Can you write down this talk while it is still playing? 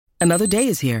Another day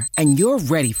is here, and you're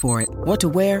ready for it. What to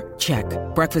wear? Check.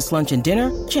 Breakfast, lunch, and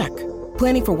dinner? Check.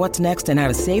 Planning for what's next and how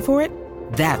to save for it?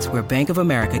 That's where Bank of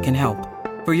America can help.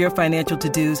 For your financial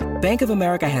to-dos, Bank of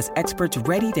America has experts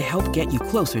ready to help get you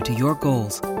closer to your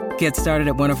goals. Get started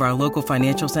at one of our local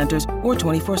financial centers or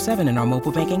 24/7 in our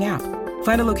mobile banking app.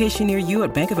 Find a location near you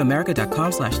at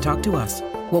bankofamerica.com/talktous.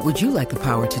 What would you like the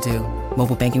power to do?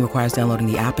 Mobile banking requires downloading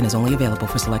the app and is only available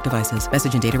for select devices.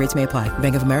 Message and data rates may apply.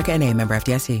 Bank of America N.A., member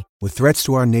FDIC. With threats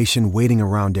to our nation waiting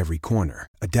around every corner,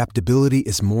 adaptability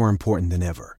is more important than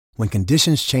ever. When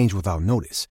conditions change without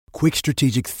notice, quick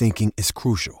strategic thinking is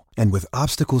crucial. And with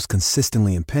obstacles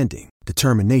consistently impending,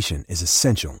 determination is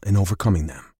essential in overcoming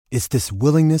them. It's this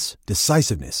willingness,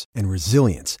 decisiveness, and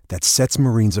resilience that sets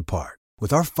Marines apart.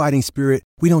 With our fighting spirit,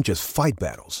 we don't just fight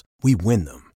battles, we win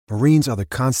them. Marines are the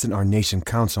constant our nation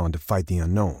counts on to fight the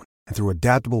unknown. And through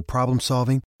adaptable problem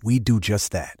solving, we do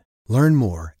just that. Learn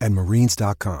more at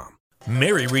marines.com.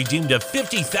 Mary redeemed a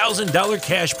 $50,000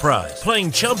 cash prize playing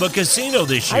Chumba Casino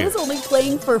this year. I was only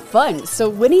playing for fun, so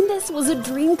winning this was a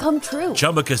dream come true.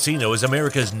 Chumba Casino is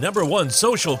America's #1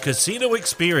 social casino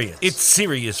experience. It's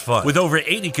serious fun. With over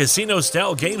 80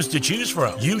 casino-style games to choose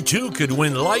from, you too could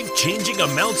win life-changing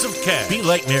amounts of cash. Be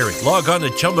like Mary. Log on to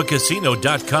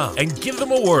ChumbaCasino.com and give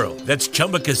them a whirl. That's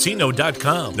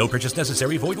ChumbaCasino.com. No purchase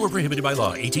necessary. Void where prohibited by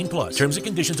law. 18+. Terms and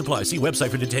conditions apply. See website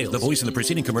for details. The voice in the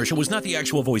preceding commercial was not the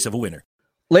actual voice of a winner.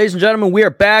 Ladies and gentlemen, we are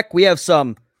back. We have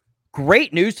some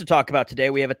great news to talk about today.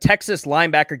 We have a Texas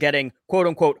linebacker getting,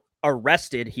 quote-unquote,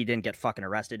 arrested. He didn't get fucking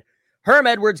arrested. Herm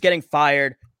Edwards getting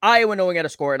fired. Iowa knowing how to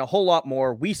score, and a whole lot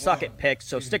more. We suck at picks,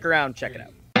 so stick around, check it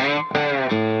out.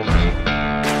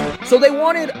 So they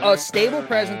wanted a stable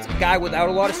presence, a guy without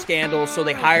a lot of scandals, so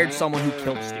they hired someone who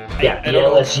killed Stu. Yeah, the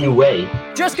LSU way.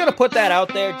 Just going to put that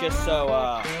out there just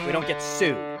so we don't get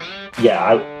sued.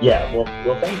 Well,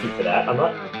 thank you for that. I'm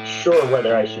not sure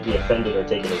whether I should be offended or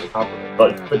take it as a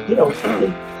compliment, but you know,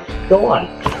 go on.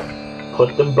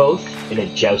 Put them both in a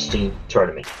jousting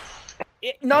tournament.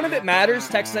 None of it matters.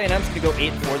 Texas A&M's going to go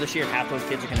 8-4 this year, and half those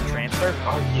kids are going to transfer.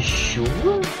 Are you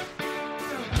sure?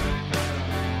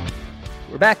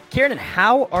 We're back. Kieran,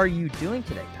 how are you doing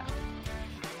today, pal?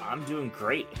 I'm doing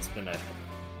great. It's been a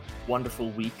wonderful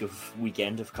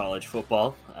weekend of college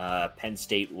football. Penn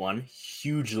State won.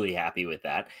 Hugely happy with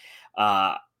that.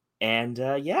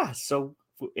 So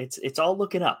it's all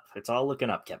looking up. It's all looking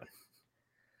up, Kevin.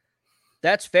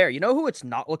 That's fair. You know who it's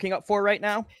not looking up for right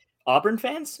now? Auburn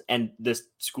fans and the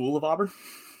school of Auburn.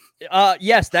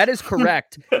 Yes, that is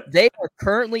correct. They are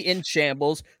currently in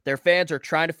shambles. Their fans are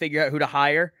trying to figure out who to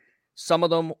hire. Some of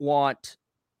them want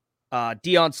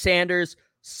Deion Sanders.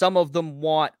 Some of them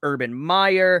want Urban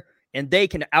Meyer, and they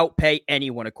can outpay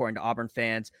anyone, according to Auburn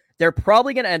fans. They're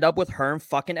probably going to end up with Herm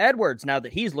fucking Edwards now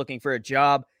that he's looking for a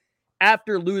job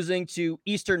after losing to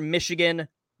Eastern Michigan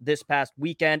this past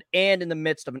weekend and in the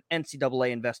midst of an NCAA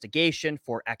investigation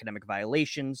for academic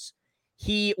violations.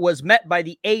 He was met by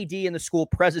the AD and the school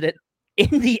president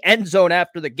in the end zone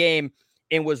after the game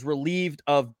and was relieved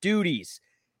of duties.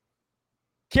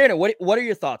 Kieran, what are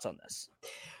your thoughts on this?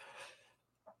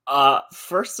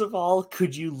 First of all,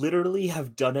 could you literally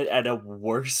have done it at a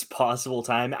worse possible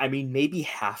time? I mean, maybe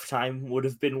halftime would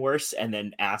have been worse, and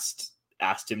then asked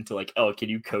him to can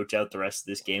you coach out the rest of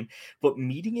this game? But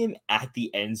meeting him at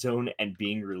the end zone and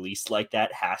being released like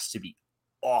that has to be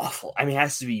awful. I mean, it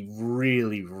has to be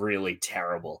really, really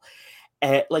terrible.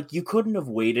 You couldn't have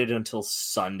waited until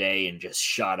Sunday and just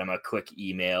shot him a quick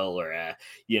email or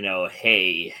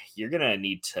hey, you're going to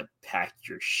need to pack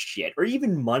your shit. Or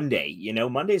even Monday,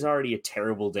 Monday's already a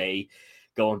terrible day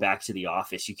going back to the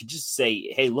office. You could just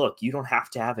say, hey, look, you don't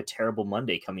have to have a terrible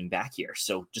Monday coming back here,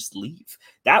 so just leave.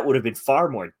 That would have been far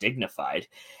more dignified.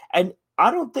 And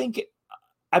I don't think,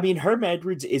 Herm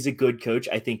Edwards is a good coach.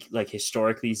 I think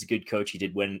historically he's a good coach. He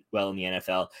did win well in the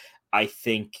NFL. I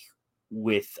think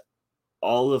with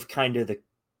all of kind of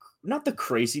not the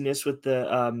craziness with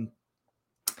the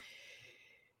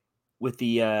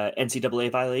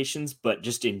NCAA violations, but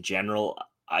just in general,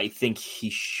 I think he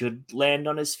should land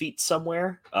on his feet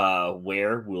somewhere.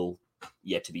 Where will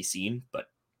yet to be seen, but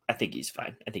I think he's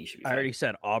fine. I think he should be fine. I already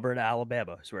said Auburn,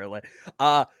 Alabama is where I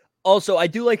land. Also, I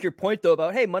do like your point though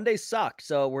about, hey, Mondays suck,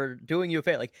 so we're doing you a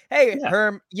favor.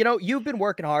 Herm, you've been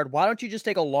working hard. Why don't you just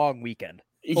take a long weekend?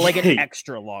 An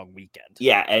extra long weekend.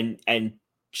 Yeah, and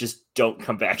just don't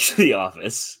come back to the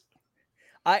office.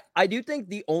 I do think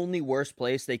the only worst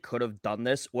place they could have done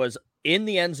this was in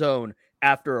the end zone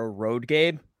after a road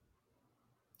game.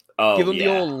 Oh, give him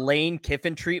the old Lane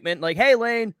Kiffin treatment. Hey,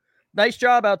 Lane, nice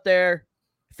job out there.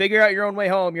 Figure out your own way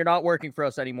home. You're not working for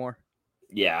us anymore.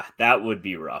 Yeah, that would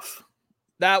be rough.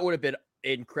 That would have been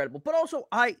incredible. But also,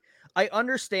 I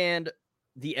understand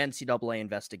the NCAA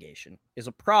investigation is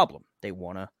a problem. They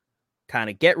want to kind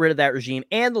of get rid of that regime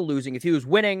and the losing. If he was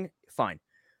winning, fine.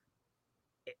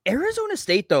 Arizona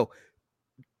State, though,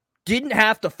 didn't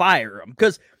have to fire him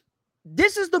because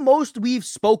this is the most we've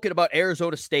spoken about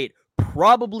Arizona State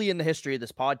probably in the history of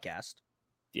this podcast.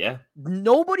 Yeah.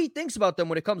 Nobody thinks about them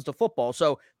when it comes to football.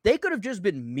 So they could have just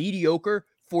been mediocre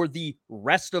for the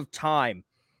rest of time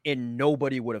and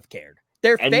nobody would have cared.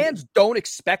 Their fans don't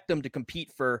expect them to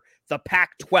compete for the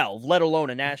Pac-12, let alone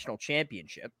a national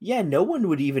championship. Yeah, no one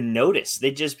would even notice.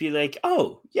 They'd just be like,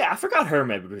 oh, yeah, I forgot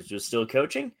Herm Edwards was still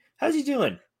coaching. How's he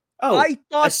doing? Oh, I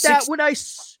thought that when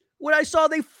I saw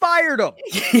they fired him.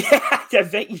 Yeah, I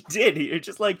bet you did. You're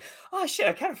just like, oh, shit,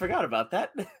 I kind of forgot about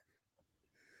that.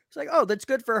 It's like, oh, that's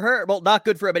good for her. Well, not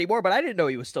good for him anymore, but I didn't know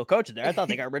he was still coaching there. I thought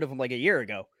they got rid of him like a year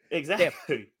ago. Exactly.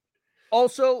 Damn.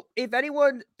 Also, if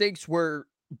anyone thinks we're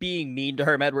being mean to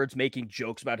Herm Edwards, making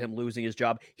jokes about him losing his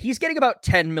job, he's getting about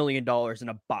 $10 million in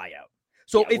a buyout.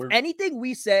 So if anything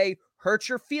we say hurts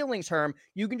your feelings, Herm,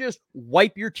 you can just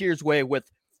wipe your tears away with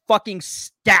fucking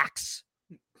stacks.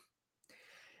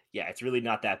 Yeah, it's really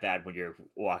not that bad when you're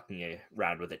walking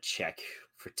around with a check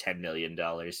for $10 million.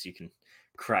 You can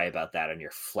cry about that on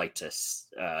your flight to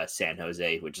San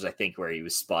Jose, which is, I think, where he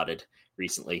was spotted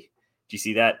recently. Did you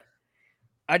see that?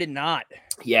 I did not.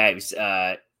 Yeah, it was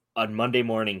on Monday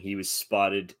morning. He was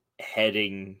spotted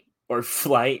heading or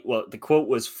flying. Well, the quote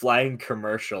was flying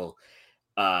commercial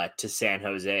to San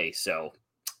Jose. So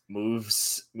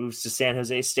moves to San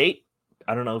Jose State.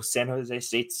 I don't know. San Jose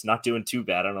State's not doing too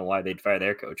bad. I don't know why they'd fire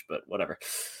their coach, but whatever.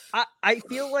 I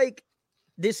feel like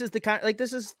this is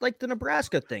the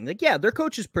Nebraska thing. Like, yeah, their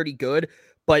coach is pretty good,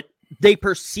 but they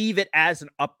perceive it as an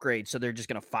upgrade, so they're just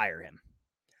going to fire him.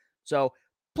 So,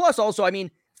 plus also, I mean,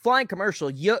 flying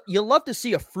commercial, you love to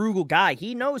see a frugal guy.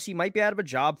 He knows he might be out of a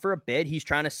job for a bit. He's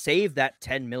trying to save that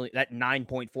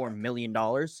 $9.4 million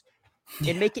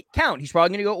and make it count. He's probably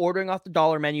going to go ordering off the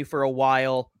dollar menu for a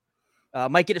while.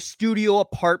 Might get a studio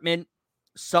apartment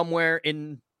somewhere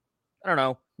in, I don't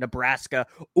know, Nebraska.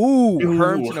 Ooh.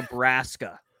 Herm to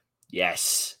Nebraska.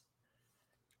 Yes.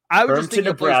 I was just thinking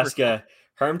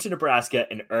Herm to Nebraska,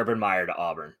 and Urban Meyer to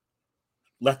Auburn.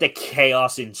 Let the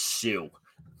chaos ensue.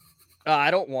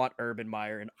 I don't want Urban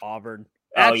Meyer in Auburn.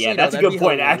 Actually, yeah, that's a good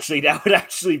point. Hilarious. Actually, that would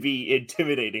actually be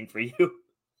intimidating for you.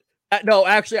 No,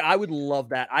 actually, I would love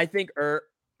that. I think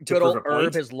good old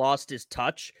Herb has lost his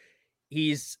touch.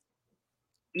 He's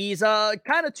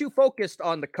kind of too focused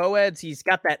on the co-eds. He's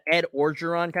got that Ed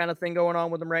Orgeron kind of thing going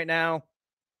on with him right now.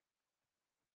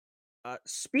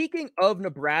 Speaking of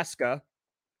Nebraska,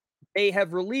 they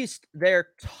have released their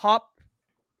top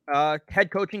head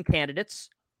coaching candidates.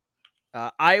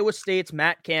 Iowa State's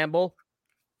Matt Campbell,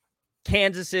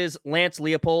 Kansas's Lance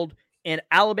Leopold, and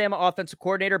Alabama offensive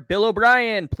coordinator Bill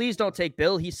O'Brien. Please don't take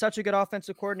Bill. He's such a good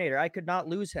offensive coordinator. I could not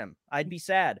lose him. I'd be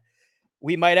sad.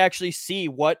 We might actually see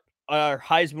what our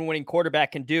Heisman winning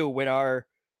quarterback can do when our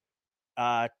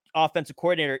offensive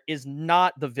coordinator is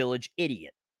not the village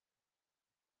idiot.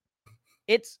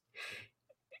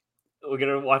 We're going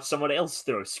to watch someone else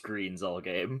throw screens all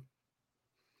game.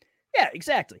 Yeah,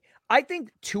 exactly. I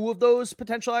think two of those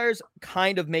potential hires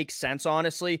kind of make sense,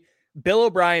 honestly. Bill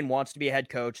O'Brien wants to be a head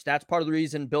coach. That's part of the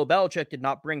reason Bill Belichick did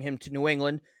not bring him to New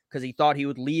England, because he thought he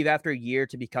would leave after a year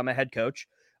to become a head coach.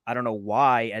 I don't know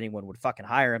why anyone would fucking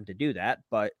hire him to do that,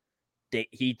 but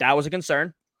that was a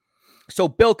concern. So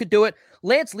Bill could do it.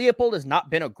 Lance Leopold has not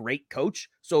been a great coach,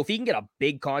 so if he can get a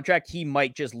big contract, he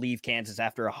might just leave Kansas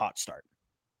after a hot start.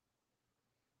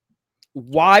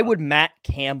 Why would Matt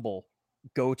Campbell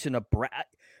go to Nebraska?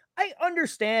 I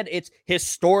understand it's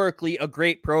historically a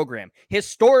great program.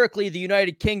 Historically, the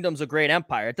United Kingdom's a great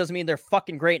empire. It doesn't mean they're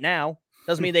fucking great now.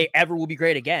 Doesn't mean they ever will be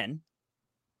great again.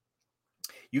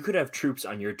 You could have troops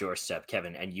on your doorstep,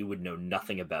 Kevin, and you would know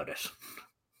nothing about it.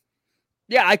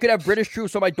 Yeah, I could have British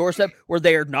troops on my doorstep where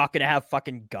they are not going to have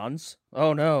fucking guns.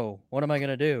 Oh no, what am I going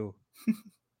to do?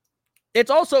 It's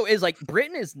also is like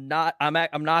Britain is not. I'm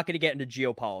not going to get into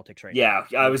geopolitics right now.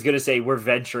 Yeah, I was going to say we're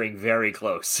venturing very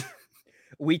close.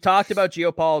 We talked about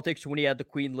geopolitics when he had the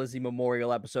Queen Lizzie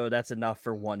Memorial episode. That's enough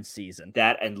for one season.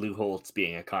 That and Lou Holtz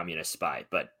being a communist spy,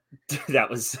 but that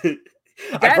was.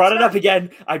 I brought it up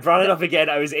again.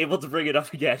 I was able to bring it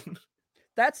up again.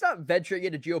 That's not venturing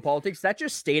into geopolitics. That's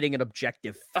just stating an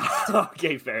objective fact.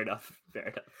 Okay, fair enough.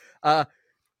 But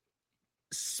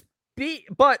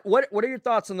what are your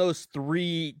thoughts on those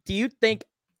three? Do you think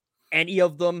any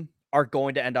of them are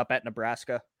going to end up at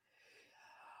Nebraska?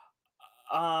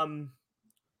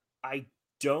 I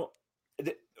don't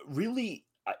really.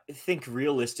 I think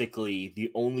realistically,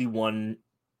 the only one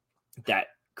that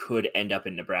could end up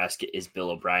in Nebraska is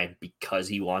Bill O'Brien, because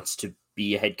he wants to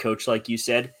be a head coach, like you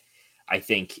said. I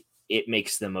think it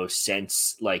makes the most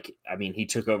sense. Like, I mean, he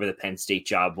took over the Penn State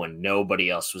job when nobody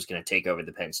else was going to take over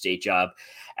the Penn State job.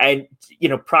 And, you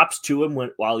know, props to him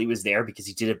while he was there, because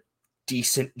he did a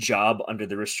decent job under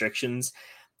the restrictions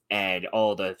and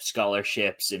all the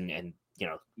scholarships and you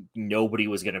know, nobody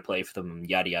was going to play for them,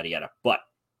 yada, yada, yada. But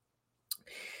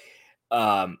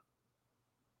I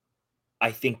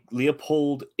think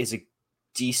Leopold is a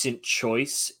decent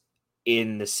choice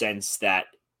in the sense that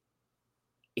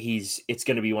it's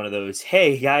going to be one of those,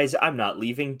 hey guys, I'm not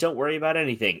leaving, don't worry about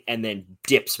anything, and then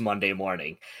dips Monday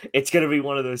morning. It's going to be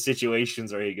one of those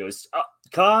situations where he goes, oh,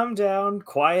 calm down,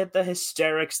 quiet the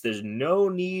hysterics, there's no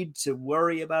need to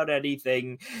worry about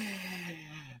anything,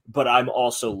 but I'm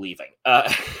also leaving.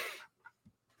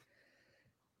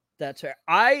 That's fair.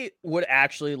 I would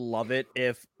actually love it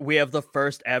if we have the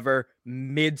first ever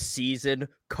mid-season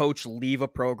coach leave a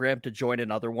program to join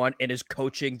another one and is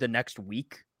coaching the next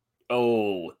week.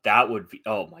 Oh, that would be,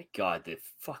 oh my God, the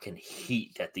fucking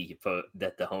heat that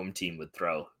the home team would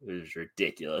throw. It was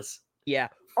ridiculous. Yeah.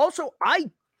 Also,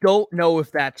 I don't know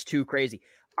if that's too crazy.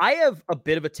 I have a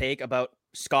bit of a take about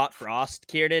Scott Frost,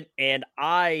 Kieran, and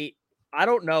I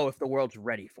don't know if the world's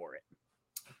ready for it.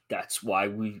 That's why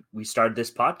we started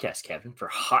this podcast, Kevin, for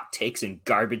hot takes and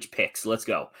garbage picks. Let's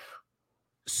go.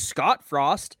 Scott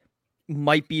Frost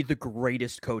might be the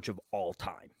greatest coach of all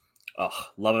time. Oh,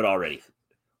 love it already.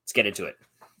 Let's get into it.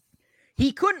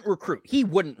 He couldn't recruit. He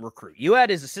wouldn't recruit. You had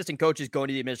his assistant coaches going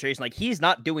to the administration like, he's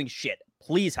not doing shit.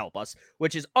 Please help us,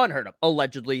 which is unheard of.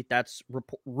 Allegedly, that's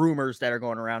rumors that are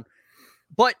going around.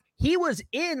 But he was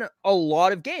in a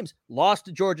lot of games. Lost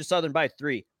to Georgia Southern by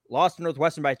 3. Lost to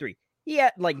Northwestern by 3. He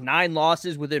had like 9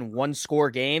 losses within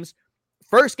 1-score games.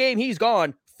 First game he's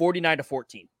gone,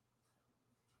 49-14.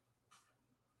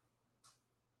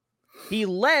 He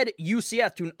led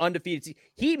UCF to an undefeated season.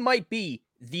 He might be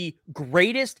the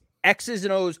greatest X's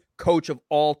and O's coach of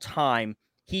all time.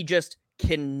 He just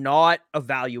cannot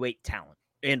evaluate talent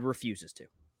and refuses to.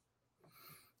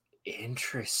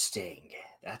 Interesting.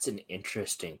 That's an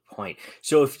interesting point.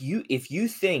 So if you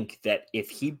think that if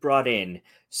he brought in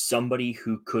somebody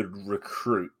who could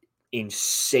recruit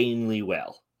insanely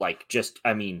well, like just,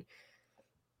 I mean,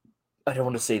 I don't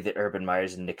want to say the Urban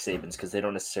Meyers and Nick Sabans because they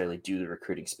don't necessarily do the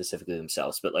recruiting specifically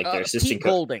themselves, but like their assistant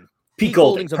coach. Pete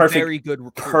Golding's a very good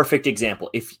recruiter. Perfect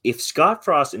example. If Scott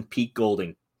Frost and Pete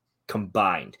Golding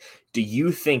combined, do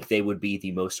you think they would be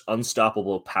the most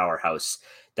unstoppable powerhouse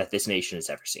that this nation has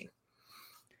ever seen?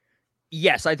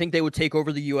 Yes, I think they would take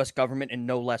over the U.S. government in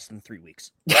no less than 3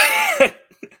 weeks.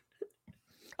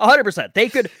 100%. They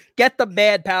could get the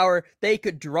manpower. They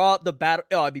could draw the battle.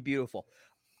 Oh, it'd be beautiful.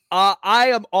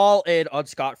 I am all in on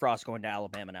Scott Frost going to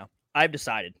Alabama now. I've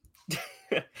decided.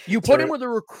 You put him with a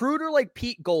recruiter like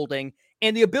Pete Golding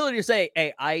and the ability to say,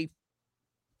 hey, I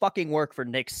fucking work for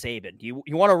Nick Saban. You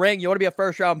want a ring? You want to be a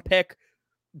first-round pick?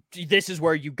 This is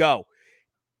where you go.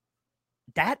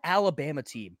 That Alabama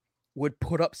team would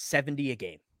put up 70 a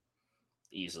game.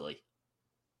 Easily.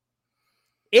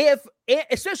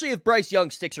 Especially if Bryce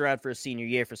Young sticks around for a senior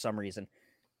year for some reason.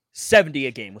 70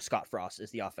 a game with Scott Frost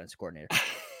as the offensive coordinator.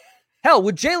 Hell,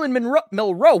 with Jalen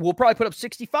Milroe, we'll probably put up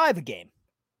 65 a game.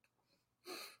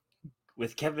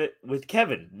 With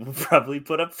Kevin, we'll probably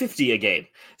put up 50 a game.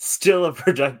 Still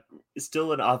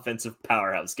an offensive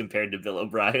powerhouse compared to Bill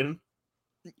O'Brien.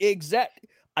 Exactly.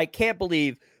 I can't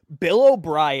believe Bill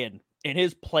O'Brien and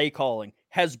his play calling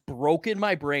has broken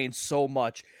my brain so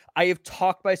much. I have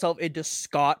talked myself into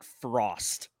Scott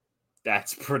Frost.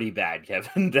 That's pretty bad,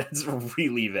 Kevin. That's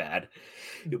really bad.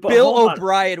 But Bill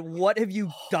O'Brien, what have you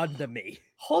done to me?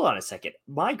 Hold on a second.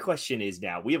 My question is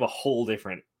now, we have a whole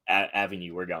different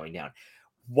avenue we're going down.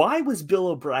 Why was Bill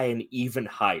O'Brien even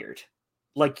hired?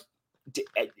 Like,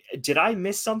 did I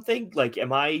miss something? Like,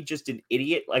 am I just an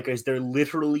idiot? Like, is there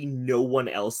literally no one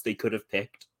else they could have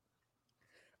picked?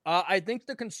 I think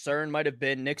the concern might have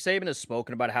been Nick Saban has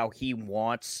spoken about how he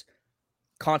wants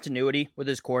continuity with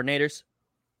his coordinators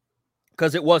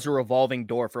because it was a revolving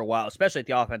door for a while, especially at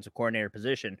the offensive coordinator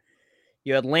position.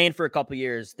 You had Lane for a couple of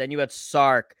years, then you had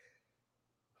Sark,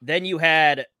 then you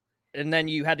had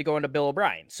to go into Bill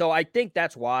O'Brien. So I think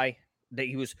that's why that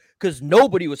he was, because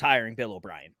nobody was hiring Bill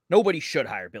O'Brien. Nobody should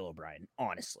hire Bill O'Brien,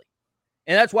 honestly.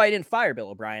 And that's why he didn't fire Bill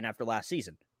O'Brien after last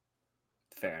season.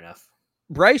 Fair enough.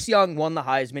 Bryce Young won the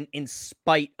Heisman in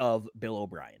spite of Bill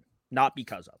O'Brien, not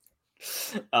because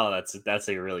of. Oh, that's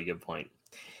a really good point.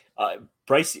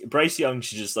 Bryce Young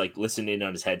should just like listen in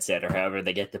on his headset or however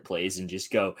they get the plays and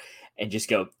just go,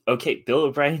 okay, Bill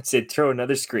O'Brien said throw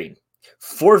another screen.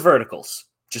 4 verticals.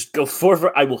 Just go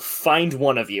forward. I will find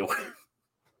one of you.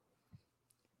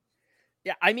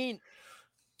 Yeah, I mean,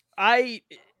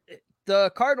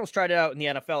 the Cardinals tried it out in the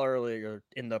NFL earlier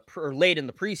late in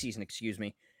the preseason, excuse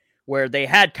me, where they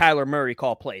had Kyler Murray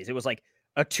call plays. It was like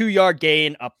a 2-yard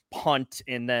gain, a punt,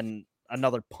 and then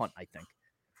another punt, I think.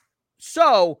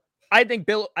 So I think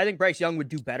Bryce Young would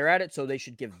do better at it, so they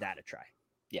should give that a try.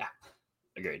 Yeah,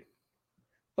 agreed.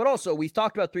 But also, we've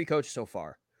talked about 3 coaches so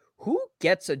far. Who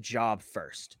gets a job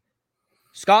first?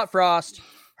 Scott Frost,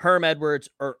 Herm Edwards,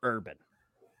 or Urban?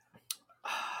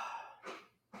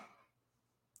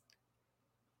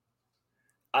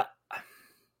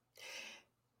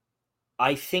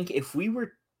 I think if we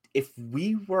were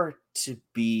to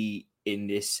be in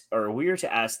this, or we were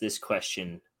to ask this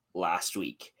question last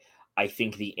week, I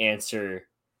think the answer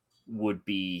would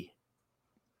be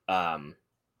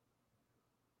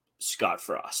Scott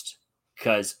Frost,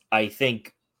 because I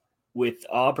think with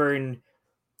Auburn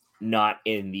not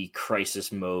in the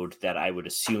crisis mode that I would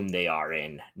assume they are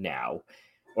in now,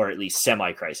 or at least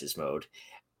semi-crisis mode,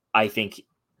 I think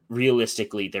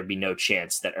realistically there'd be no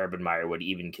chance that Urban Meyer would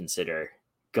even consider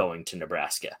going to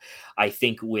Nebraska. I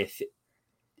think with,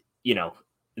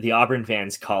 the Auburn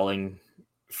fans calling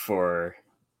for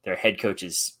their head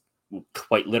coach's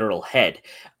quite literal head,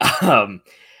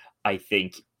 I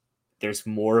think there's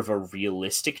more of a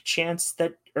realistic chance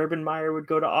that Urban Meyer would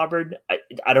go to Auburn.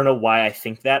 I don't know why I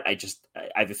think that. I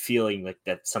have a feeling like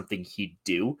that's something he'd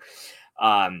do.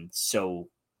 So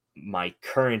my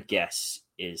current guess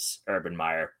is Urban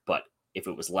Meyer, but if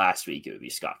it was last week, it would be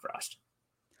Scott Frost.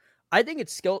 I think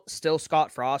it's still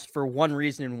Scott Frost for one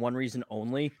reason and one reason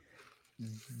only.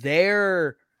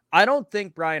 I don't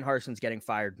think Brian Harsin's getting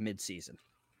fired mid-season.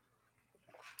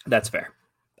 That's fair.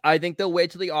 I think they'll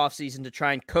wait till the offseason to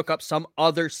try and cook up some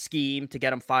other scheme to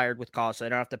get him fired with costs so they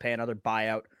don't have to pay another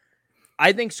buyout.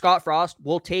 I think Scott Frost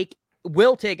will take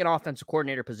an offensive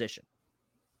coordinator position.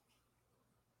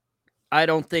 I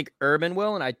don't think Urban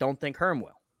will, and I don't think Herm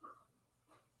will.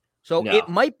 So It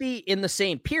might be in the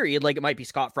same period, like it might be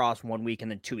Scott Frost 1 week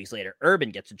and then 2 weeks later,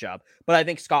 Urban gets a job. But I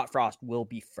think Scott Frost will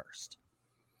be first.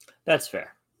 That's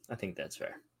fair. I think that's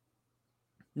fair.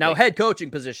 Now, head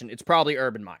coaching position, it's probably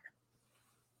Urban Meyer.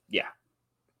 Yeah.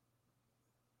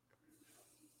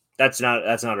 That's not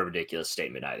a ridiculous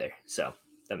statement either. So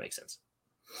that makes sense.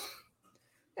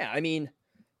 Yeah, I mean,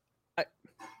 I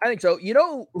think so. You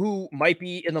know who might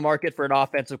be in the market for an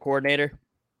offensive coordinator?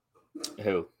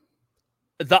 Who?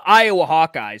 The Iowa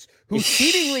Hawkeyes, who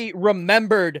seemingly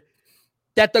remembered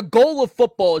that the goal of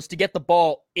football is to get the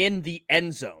ball in the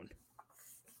end zone.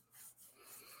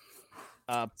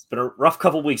 It's been a rough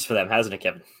couple weeks for them, hasn't it,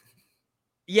 Kevin?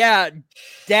 Yeah,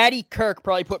 Daddy Kirk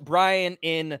probably put Brian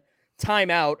in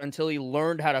timeout until he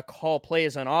learned how to call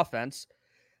plays on offense.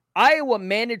 Iowa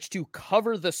managed to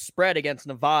cover the spread against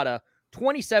Nevada,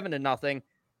 27-0.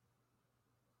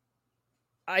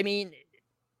 I mean,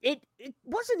 it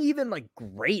wasn't even like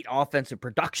great offensive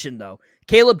production, though.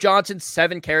 Caleb Johnson,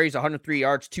 7 carries, 103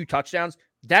 yards, 2 touchdowns.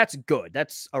 That's good.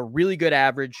 That's a really good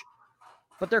average.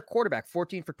 But their quarterback,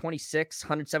 14 for 26,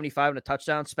 175 and a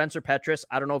touchdown. Spencer Petras,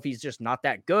 I don't know if he's just not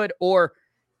that good, or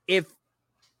if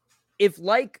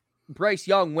like Bryce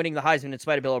Young winning the Heisman in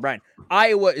spite of Bill O'Brien,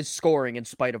 Iowa is scoring in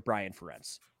spite of Brian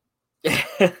Ferentz.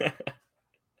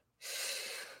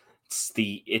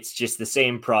 It's just the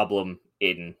same problem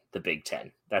in the Big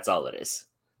Ten. That's all it is.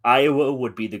 Iowa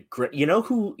would be the great. You know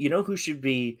who should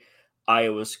be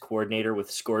Iowa's coordinator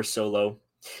with score so low?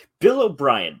 Bill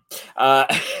O'Brien.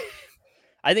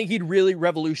 I think he'd really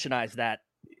revolutionize that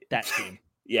team.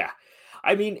 Yeah.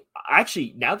 I mean,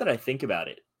 actually, now that I think about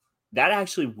it, that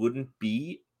actually wouldn't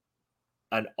be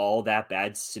an all that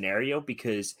bad scenario,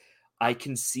 because I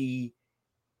can see,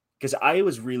 because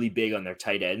Iowa's really big on their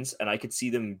tight ends, and I could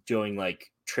see them doing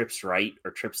like trips right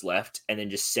or trips left and then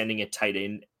just sending a tight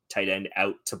end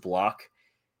out to block,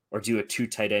 or do a 2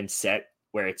 tight end set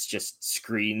where it's just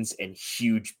screens and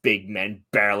huge big men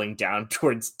barreling down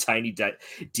towards tiny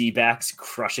D-backs,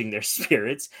 crushing their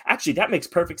spirits. Actually, that makes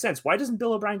perfect sense. Why doesn't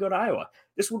Bill O'Brien go to Iowa?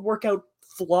 This would work out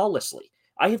flawlessly.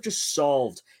 I have just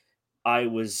solved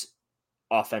Iowa's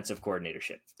offensive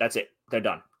coordinatorship. That's it. They're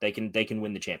done. They can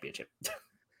win the championship.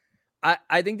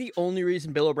 I think the only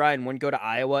reason Bill O'Brien wouldn't go to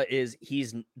Iowa is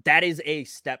that is a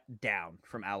step down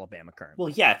from Alabama currently.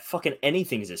 Well, yeah, fucking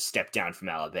anything is a step down from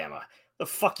Alabama. The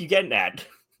fuck you getting at?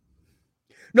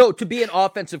 No, to be an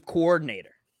offensive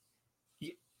coordinator.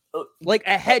 Like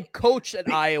a head coach at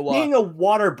Iowa. Being a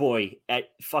water boy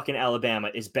at fucking Alabama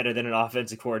is better than an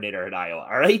offensive coordinator at Iowa,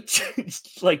 all right?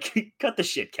 Like, cut the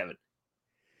shit, Kevin.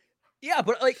 Yeah,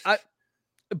 but like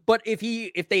But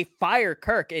if they fire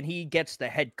Kirk and he gets the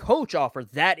head coach offer,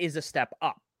 that is a step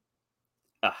up.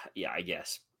 Yeah, I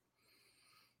guess.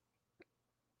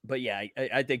 But yeah,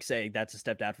 I think saying that's a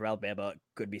step down for Alabama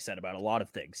could be said about a lot of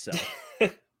things. So.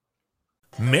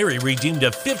 Mary redeemed a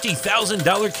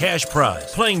 $50,000 cash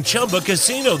prize playing Chumba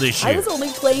Casino this year. I was only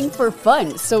playing for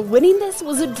fun, so winning this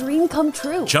was a dream come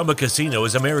true. Chumba Casino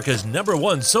is America's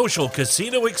 #1 social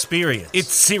casino experience. It's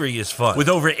serious fun. With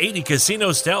over 80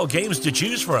 casino-style games to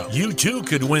choose from, you too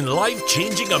could win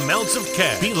life-changing amounts of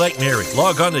cash. Be like Mary.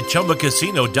 Log on to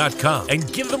ChumbaCasino.com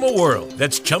and give them a whirl.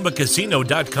 That's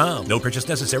ChumbaCasino.com. No purchase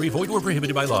necessary. Void where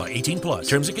prohibited by law. 18+.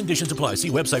 Terms and conditions apply. See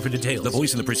website for details. The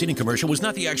voice in the preceding commercial was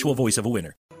not the actual voice of a winner.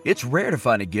 It's rare to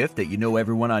find a gift that you know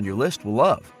everyone on your list will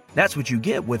love. That's what you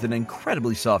get with an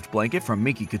incredibly soft blanket from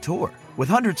Miki Couture. With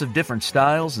hundreds of different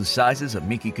styles and sizes of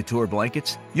Miki Couture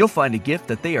blankets, you'll find a gift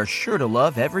that they are sure to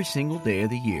love every single day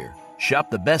of the year. Shop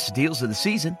the best deals of the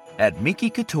season at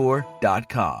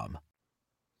MikiCouture.com.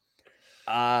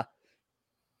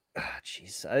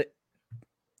 Jeez.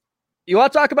 You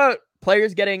want to talk about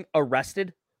players getting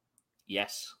arrested?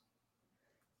 Yes.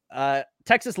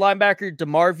 Texas linebacker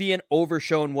DeMarvion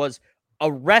Overshown was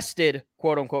arrested,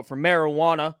 quote unquote, for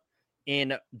marijuana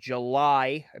in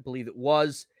July, I believe it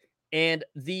was. And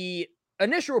the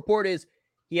initial report is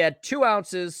he had 2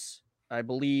 ounces, I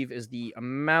believe is the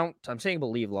amount. I'm saying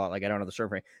believe a lot, like I don't know the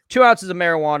survey. 2 ounces of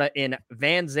marijuana in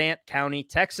Van Zant County,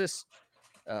 Texas.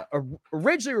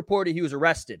 Originally reported he was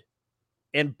arrested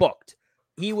and booked.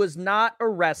 He was not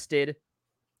arrested.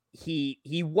 He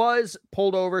was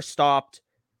pulled over, stopped,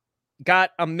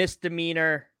 got a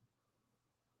misdemeanor,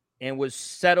 and was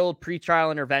settled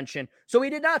pretrial intervention. So he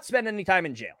did not spend any time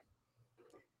in jail.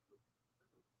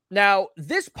 Now,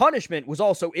 this punishment was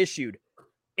also issued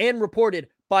and reported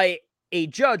by a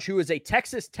judge who is a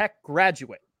Texas Tech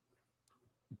graduate.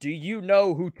 Do you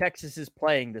know who Texas is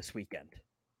playing this weekend?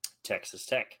 Texas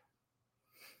Tech.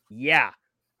 Yeah.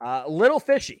 Little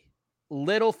fishy.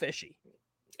 Little fishy.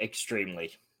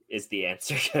 Extremely is the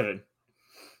answer, Kevin.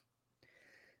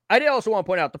 I did also want to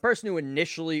point out the person who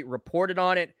initially reported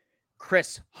on it,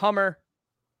 Chris Hummer,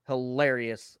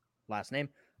 hilarious last name,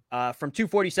 from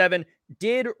 247,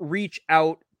 did reach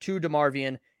out to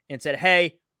DeMarvion and said,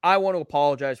 hey, I want to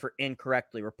apologize for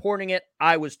incorrectly reporting it.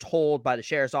 I was told by the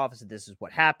sheriff's office that this is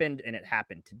what happened, and it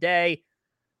happened today.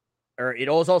 Or it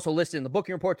was also listed in the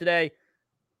booking report today.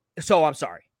 So I'm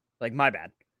sorry. Like, my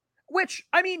bad. Which,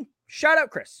 I mean, shout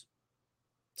out Chris.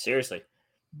 Seriously.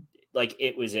 Like,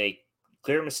 it was a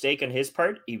clear mistake on his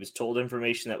part. He was told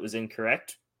information that was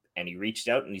incorrect, and he reached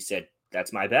out and he said,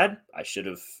 that's my bad. I should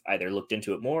have either looked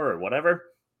into it more or whatever.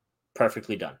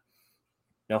 Perfectly done.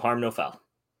 No harm, no foul,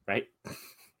 right?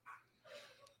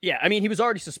 Yeah, I mean, he was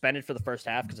already suspended for the first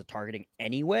half because of targeting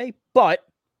anyway, but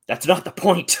that's not the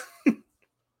point.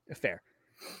 Fair.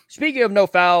 Speaking of no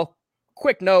foul,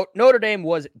 quick note, Notre Dame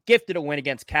was gifted a win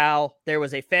against Cal. There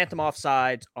was a phantom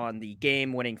offsides on the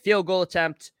game-winning field goal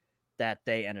attempt that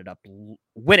they ended up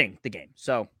winning the game.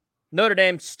 So Notre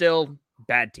Dame still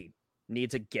bad team.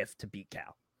 Needs a gift to beat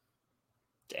Cal.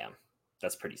 Damn.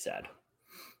 That's pretty sad.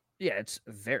 Yeah, it's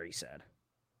very sad.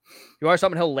 You want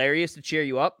something hilarious to cheer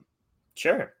you up?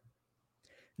 Sure.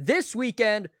 This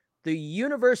weekend, the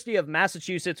University of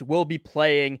Massachusetts will be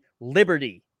playing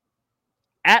Liberty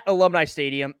at Alumni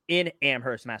Stadium in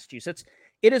Amherst, Massachusetts.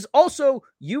 It is also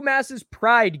UMass's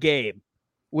Pride game,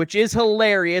 which is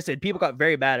hilarious, and people got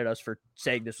very mad at us for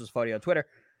saying this was funny on Twitter.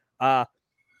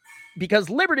 Because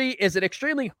Liberty is an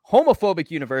extremely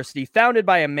homophobic university founded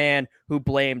by a man who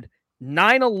blamed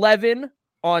 9/11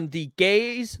 on the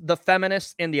gays, the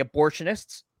feminists, and the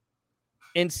abortionists,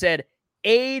 and said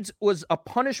AIDS was a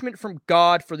punishment from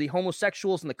God for the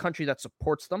homosexuals in the country that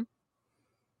supports them.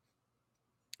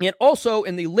 And also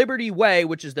in the Liberty Way,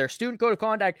 which is their student code of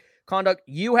conduct,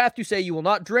 you have to say you will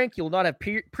not drink, you will not have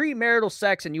premarital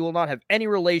sex, and you will not have any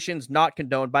relations not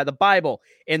condoned by the Bible.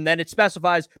 And then it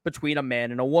specifies between a man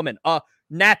and a woman, a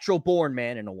natural-born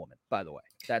man and a woman, by the way.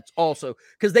 That's also,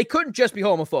 because they couldn't just be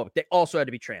homophobic. They also had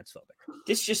to be transphobic.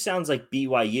 This just sounds like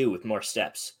BYU with more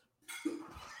steps.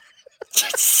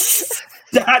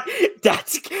 that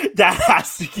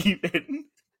has to keep it.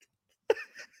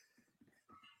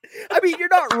 I mean, you're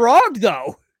not wrong,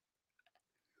 though.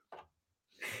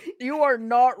 You are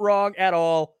not wrong at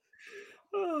all.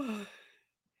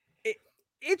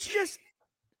 It's just,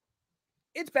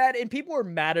 it's bad. And people are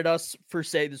mad at us for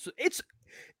saying this. It's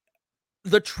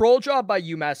the troll job by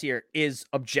UMass here is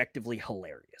objectively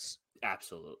hilarious.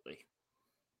 Absolutely.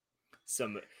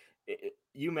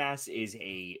 UMass is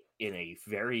in a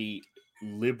very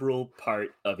liberal part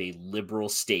of a liberal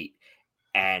state,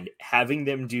 and having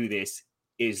them do this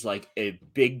is like a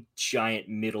big giant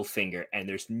middle finger, and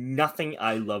there's nothing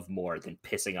I love more than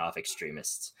pissing off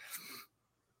extremists.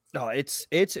 No, it's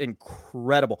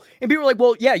incredible. And people are like,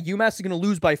 well, yeah, UMass is going to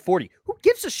lose by 40. Who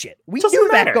gives a shit? We knew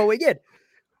that going in.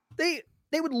 They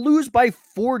would lose by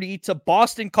 40 to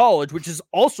Boston College, which is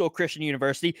also a Christian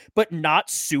university, but not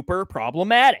super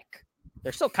problematic.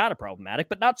 They're still kind of problematic,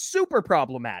 but not super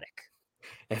problematic.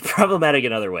 And problematic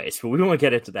in other ways, but we won't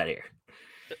get into that here.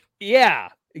 Yeah,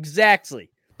 exactly.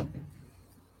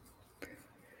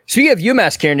 Speaking of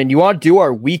UMass, Kieran, you want to do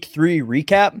our week 3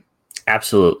 recap?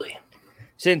 Absolutely.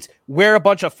 Since we're a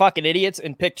bunch of fucking idiots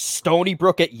and picked Stony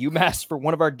Brook at UMass for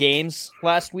one of our games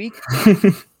last week.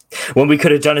 When we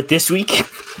could have done it this week.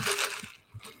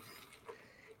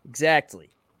 Exactly.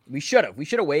 We should have. We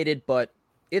should have waited, but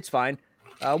it's fine.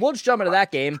 We'll just jump into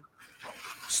that game.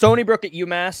 Stony Brook at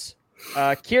UMass.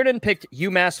 Kieran picked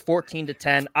UMass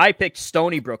 14-10. I picked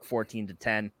Stony Brook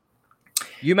 14-10.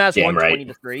 UMass won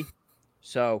 20-3.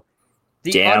 So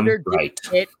the under did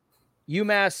hit.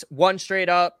 UMass won straight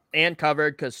up and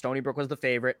covered because Stony Brook was the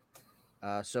favorite.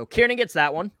 So Kieran gets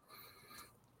that one.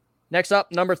 Next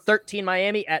up, number 13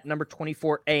 Miami at number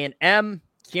 24 A&M.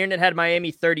 Kieran had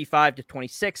Miami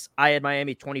 35-26. I had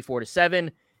Miami 24-7.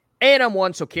 A&M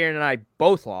won, so Kieran and I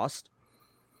both lost.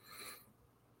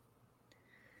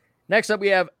 Next up, we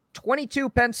have 22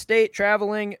 Penn State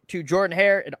traveling to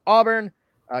Jordan-Hare at Auburn.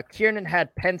 Kieran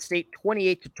had Penn State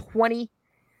 28-20.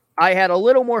 I had a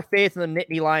little more faith in the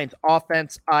Nittany Lions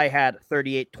offense. I had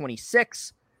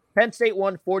 38-26. Penn State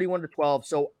won 41-12.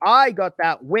 So I got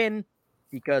that win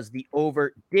because the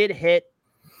over did hit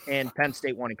and Penn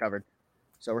State won and covered.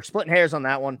 So we're splitting hairs on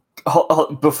that one.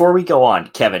 Before we go on,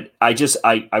 Kevin, I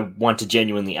want to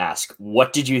genuinely ask,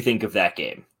 what did you think of that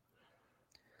game?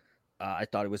 I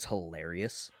thought it was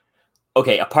hilarious.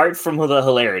 Okay, apart from the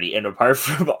hilarity and apart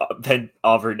from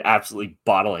Auburn absolutely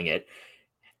bottling it,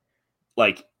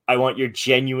 like, I want your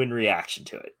genuine reaction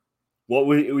to it. What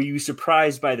were you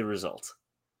surprised by the result?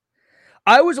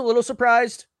 I was a little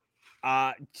surprised,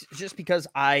 just because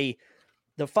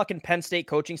the fucking Penn State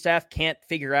coaching staff can't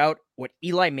figure out what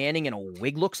Eli Manning in a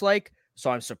wig looks like. So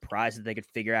I'm surprised that they could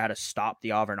figure out how to stop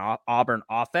the Auburn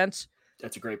offense.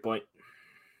 That's a great point.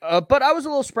 But I was a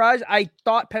little surprised. I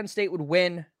thought Penn State would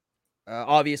win.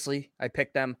 Obviously, I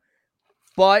picked them.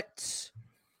 But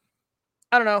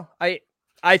I don't know.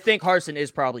 I think Harsin is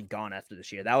probably gone after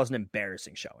this year. That was an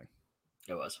embarrassing showing.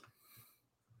 It was.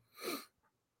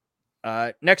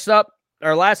 Next up,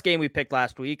 our last game we picked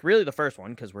last week, really the first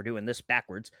one because we're doing this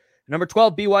backwards. Number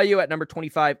 12, BYU at number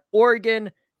 25,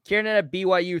 Oregon. Kieran had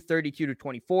BYU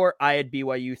 32-24. I had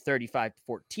BYU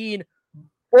 35-14.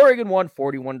 Oregon won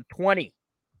 41-20.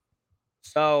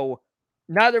 So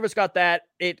neither of us got that.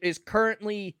 It is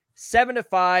currently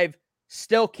 7-5.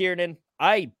 Still Kieran.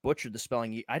 I butchered the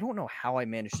spelling. I don't know how I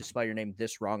managed to spell your name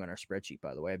this wrong on our spreadsheet,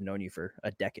 by the way. I've known you for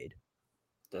a decade.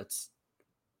 That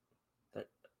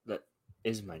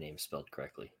is my name spelled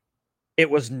correctly. It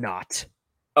was not.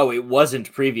 Oh, it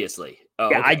wasn't previously. Oh,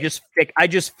 yeah, okay. I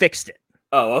just fixed it.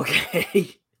 Oh,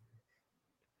 okay.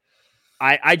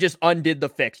 I just undid the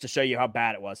fix to show you how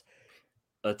bad it was.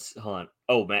 Let's hold on.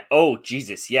 Oh man. Oh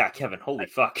Jesus. Yeah, Kevin. Holy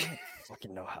fuck. I don't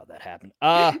fucking know how that happened.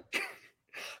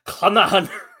 Come on.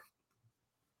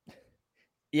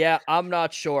 Yeah, I'm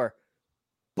not sure.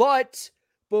 But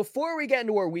before we get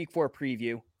into our week 4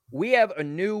 preview, we have a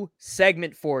new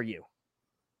segment for you.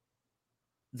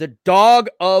 The Dog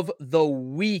of the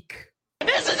Week.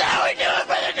 This is how we do it for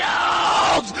the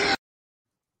dogs!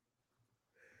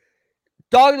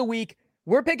 Dog of the Week.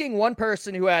 We're picking one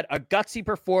person who had a gutsy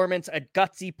performance, a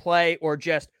gutsy play, or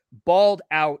just balled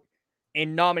out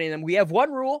and nominating them. We have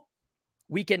one rule.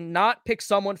 We cannot pick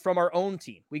someone from our own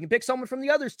team. We can pick someone from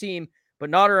the other's team, but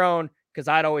not our own, because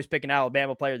I'd always pick an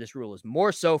Alabama player. This rule is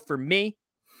more so for me.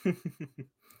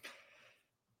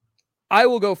 I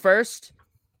will go first.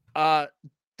 The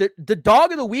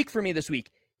Dog of the Week for me this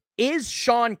week is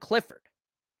Sean Clifford.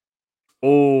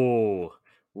 Oh,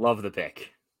 love the pick.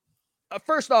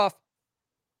 First off,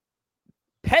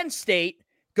 Penn State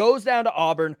goes down to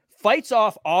Auburn, fights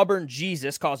off Auburn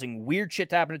Jesus, causing weird shit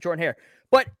to happen to Jordan-Hare.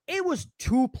 But it was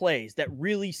 2 plays that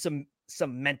really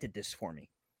cemented this for me.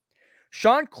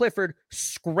 Sean Clifford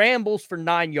scrambles for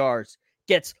 9 yards,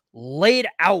 gets laid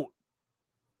out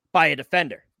by a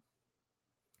defender.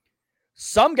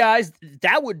 Some guys,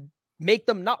 that would make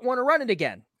them not want to run it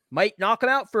again. Might knock him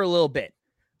out for a little bit.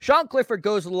 Sean Clifford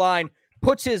goes to the line,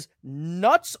 puts his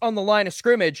nuts on the line of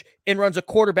scrimmage, and runs a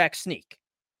quarterback sneak.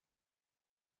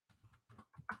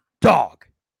 Dog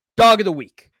of the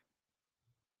week.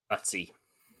 Let's see.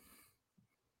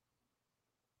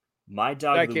 My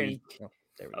dog of the week.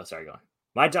 Oh, sorry, go on.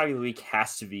 My dog of the week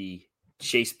has to be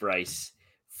Chase Bryce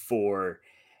for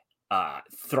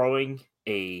throwing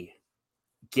a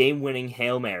game-winning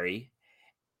Hail Mary.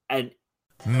 And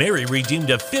Mary redeemed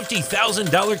a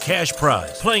 $50,000 cash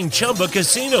prize playing Chumba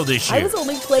Casino this year. I was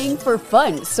only playing for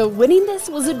fun, so winning this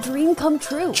was a dream come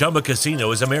true. Chumba Casino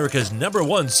is America's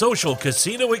 #1 social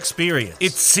casino experience.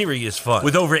 It's serious fun.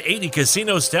 With over 80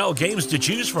 casino-style games to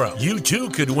choose from, you too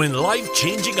could win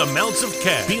life-changing amounts of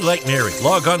cash. Be like Mary.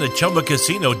 Log on to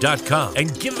ChumbaCasino.com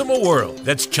and give them a whirl.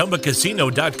 That's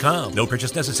ChumbaCasino.com. No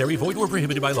purchase necessary. Void where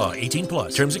prohibited by law. 18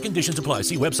 plus. Terms and conditions apply.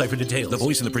 See website for details. The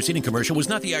voice in the preceding commercial was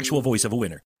not the actual voice of a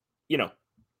winner. You know,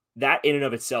 that in and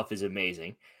of itself is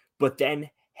amazing, but then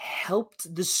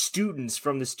helped the students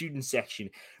from the student section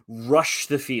rush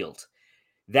the field.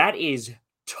 That is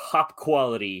top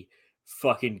quality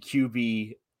fucking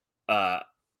QB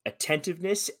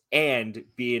attentiveness and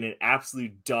being an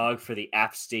absolute dog for the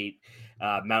App State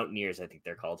Mountaineers, I think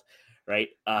they're called, right?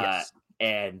 Yes.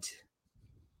 And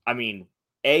I mean,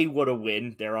 what a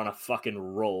win. They're on a fucking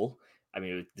roll. I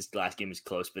mean, this last game is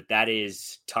close, but that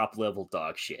is top-level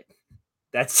dog shit.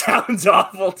 That sounds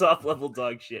awful, top-level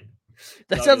dog shit.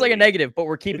 That sounds like a negative, but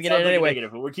we're keeping it anyway.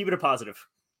 Negative, but we're keeping it positive.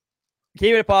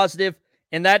 Keeping it positive,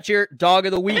 and that's your dog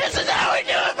of the week. This is how we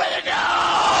do it for the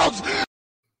dogs!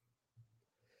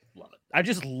 Love it. I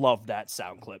just love that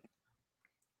sound clip.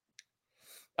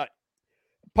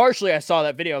 Partially, I saw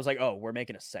that video. I was like, oh, we're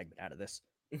making a segment out of this.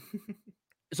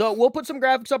 So we'll put some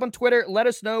graphics up on Twitter. Let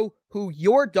us know who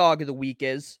your dog of the week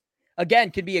is.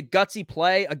 Again, could be a gutsy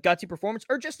play, a gutsy performance,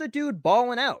 or just a dude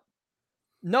balling out.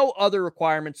 No other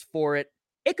requirements for it.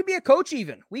 It could be a coach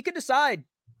even. We could decide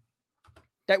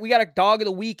that we got a dog of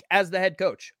the week as the head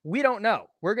coach. We don't know.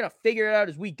 We're going to figure it out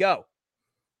as we go.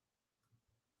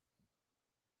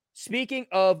 Speaking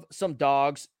of some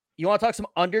dogs, you want to talk some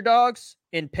underdogs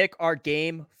and pick our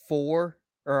game 4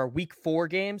 or our week 4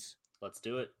 games? Let's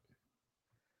do it.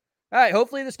 All right,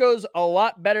 hopefully this goes a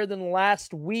lot better than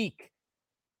last week.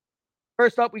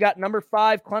 First up, we got number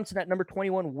 5, Clemson at number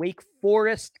 21, Wake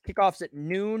Forest. Kickoffs at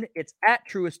noon. It's at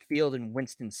Truist Field in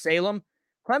Winston-Salem.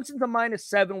 Clemson's a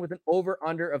 -7 with an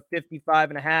over-under of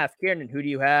 55.5. Kieran, who do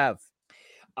you have?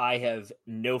 I have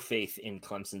no faith in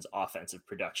Clemson's offensive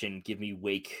production. Give me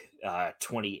Wake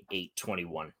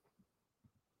 28-21.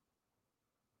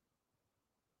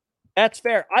 That's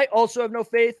fair. I also have no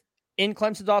faith in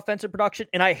Clemson's offensive production,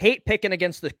 and I hate picking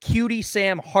against the cutie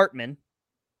Sam Hartman.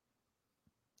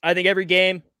 I think every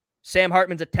game, Sam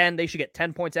Hartman's a 10. They should get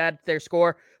 10 points added to their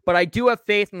score. But I do have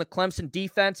faith in the Clemson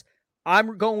defense.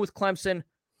 I'm going with Clemson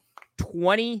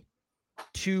 20-10.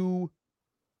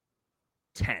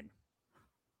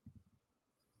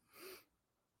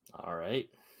 All right.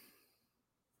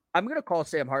 I'm going to call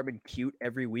Sam Hartman cute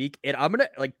every week, and I'm going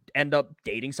to end up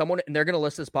dating someone, and they're going to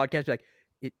listen to this podcast and be like,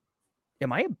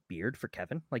 am I a beard for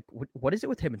Kevin? Like, what is it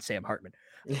with him and Sam Hartman?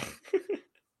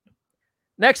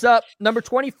 Next up, number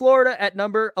 20, Florida at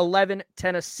number 11,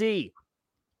 Tennessee.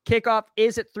 Kickoff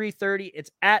is at 3:30.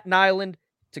 It's at Nyland.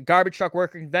 It's a garbage truck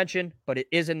worker convention, but it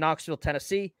is in Knoxville,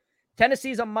 Tennessee.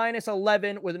 Tennessee's a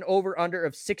 -11 with an over-under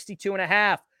of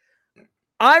 62.5.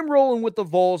 I'm rolling with the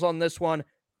Vols on this one.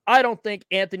 I don't think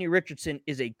Anthony Richardson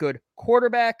is a good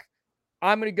quarterback.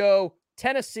 I'm going to go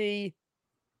Tennessee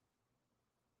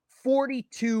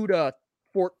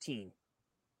 42-14.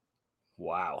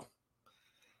 Wow.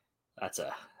 That's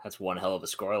one hell of a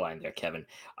scoreline there, Kevin.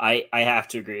 I have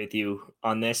to agree with you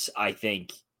on this. I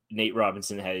think Nate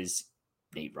Robinson. The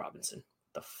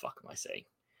fuck am I saying?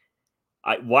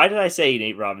 Why did I say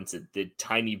Nate Robinson, the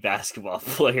tiny basketball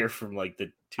player from like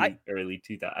the early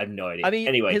 2000s? I have no idea. I mean,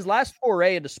 anyway, his last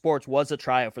foray into sports was a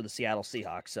tryout for the Seattle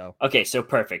Seahawks. So okay, so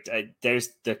perfect.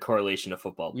 There's the correlation of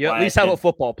football. You at least have a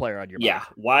football player on your mind. Yeah,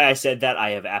 why I said that, I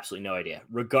have absolutely no idea.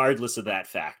 Regardless of that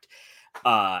fact,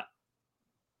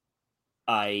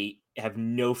 I have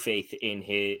no faith in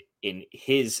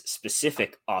his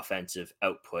specific offensive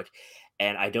output,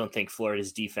 and I don't think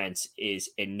Florida's defense is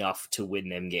enough to win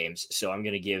them games. So I'm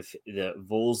going to give the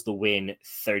Vols the win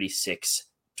 36-20.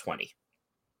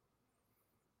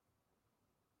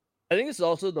 I think this is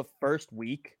also the first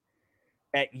week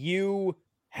that you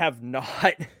have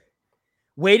not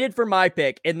waited for my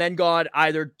pick and then gone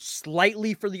either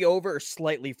slightly for the over or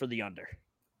slightly for the under.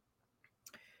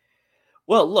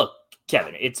 Well, look,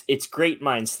 Kevin, it's great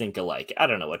minds think alike. I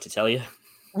don't know what to tell you.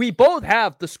 We both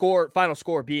have the final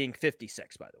score being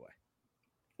 56, by the way.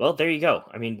 Well, there you go.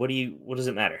 I mean, what does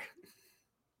it matter?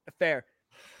 Fair.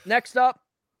 Next up,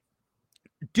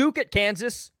 Duke at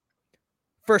Kansas.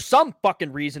 For some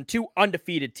fucking reason, 2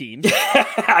 undefeated teams.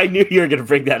 I knew you were going to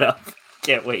bring that up.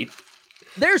 Can't wait.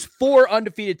 There's 4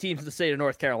 undefeated teams in the state of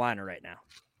North Carolina right now.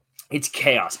 It's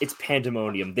chaos. It's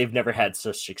pandemonium. They've never had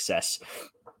such success.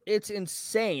 It's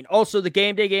insane. Also, the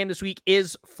game day game this week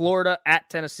is Florida at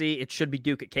Tennessee. It should be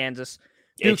Duke at Kansas.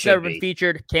 Duke's never been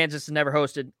featured. Kansas has never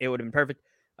hosted. It would have been perfect.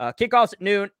 Kickoffs at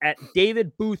noon at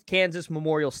David Booth, Kansas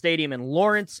Memorial Stadium in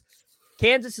Lawrence.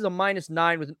 Kansas is a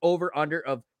 -9 with an over-under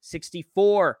of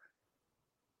 64.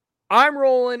 I'm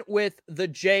rolling with the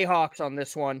Jayhawks on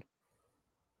this one.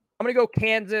 I'm going to go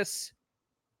Kansas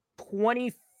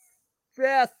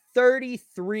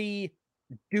 33,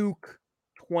 Duke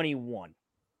 21.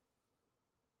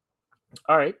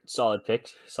 All right, solid pick.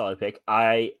 Solid pick.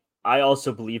 I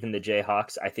also believe in the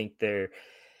Jayhawks. I think they're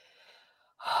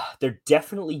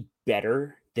definitely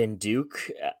better than Duke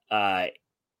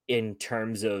in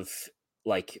terms of,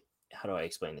 like, how do I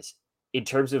explain this? In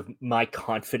terms of my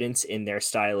confidence in their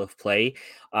style of play.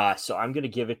 So I'm going to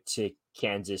give it to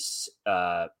Kansas.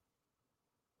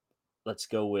 Let's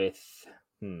go with,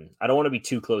 I don't want to be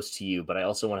too close to you, but I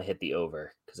also want to hit the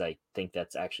over because I think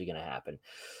that's actually going to happen.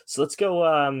 So let's go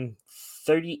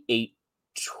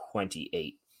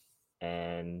 38-28.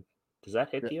 And does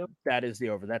that hit you? That is the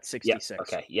over. That's 66. Yeah,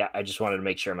 okay. Yeah, I just wanted to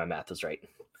make sure my math was right.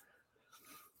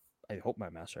 I hope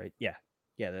my math's right. Yeah.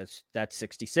 Yeah, that's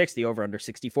 66. The over under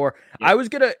 64. Yeah. I was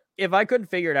gonna, if I couldn't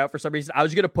figure it out for some reason, I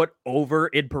was gonna put over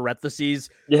in parentheses.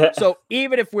 Yeah. So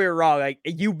even if we're wrong, like,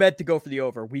 you meant to go for the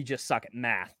over. We just suck at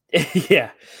math.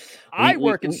 Yeah. I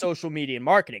work in social media and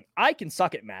marketing. I can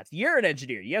suck at math. You're an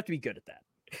engineer. You have to be good at that.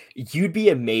 You'd be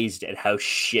amazed at how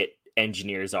shit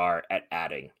engineers are at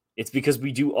adding. It's because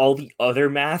we do all the other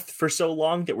math for so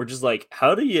long that we're just like,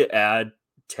 how do you add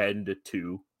 10 to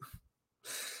 2?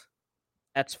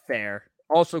 That's fair.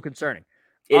 Also concerning.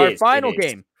 Our final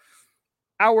game,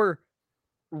 our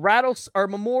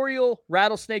Memorial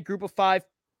Rattlesnake Group of 5.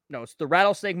 No, it's the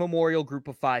Rattlesnake Memorial Group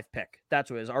of 5 pick.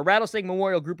 That's what it is. Our Rattlesnake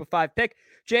Memorial Group of 5 pick.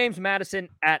 James Madison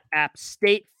at App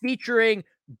State, featuring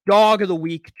Dog of the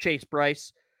Week, Chase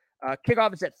Bryce.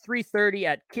 Kickoff is at 3:30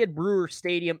 at Kid Brewer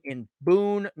Stadium in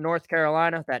Boone, North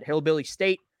Carolina, that hillbilly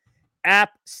state.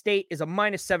 App State is a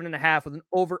 -7.5 with an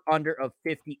over-under of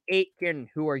 58. Ken,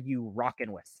 who are you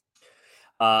rocking with?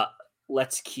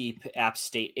 Let's keep App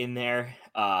State in there.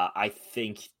 I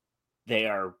think they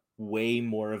are way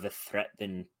more of a threat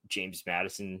than James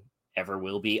Madison ever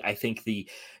will be. I think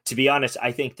to be honest,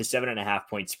 I think the 7.5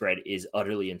 point spread is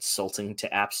utterly insulting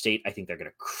to App State. I think they're going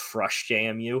to crush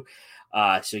JMU.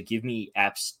 So give me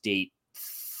App State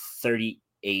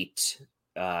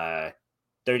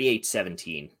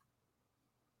 38-17.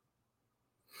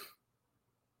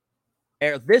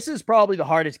 This is probably the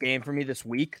hardest game for me this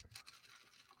week.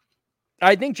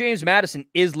 I think James Madison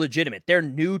is legitimate. They're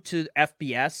new to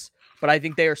FBS, but I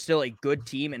think they are still a good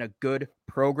team and a good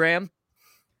program.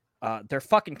 Their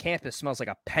fucking campus smells like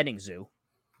a petting zoo.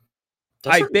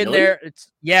 I've been there.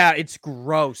 It's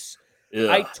gross. Ugh.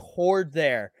 I toured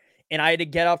there, and I had to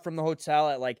get up from the hotel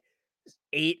at like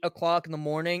 8 o'clock in the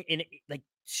morning, and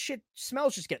shit,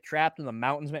 smells just get trapped in the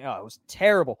mountains, man. Oh, it was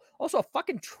terrible. Also, a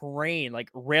fucking train,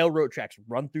 like railroad tracks,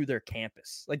 run through their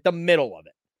campus, like the middle of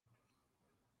it.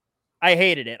 I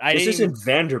hated it. This isn't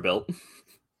Vanderbilt.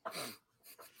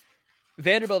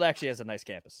 Vanderbilt actually has a nice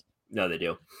campus. No, they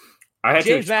do. I had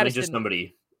to explain to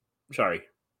somebody. Sorry.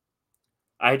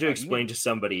 I had to explain to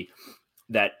somebody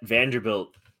that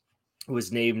Vanderbilt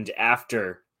was named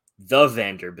after the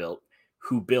Vanderbilt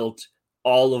who built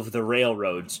all of the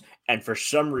railroads. And for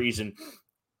some reason,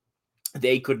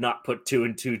 they could not put 2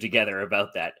 and 2 together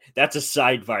about that. That's a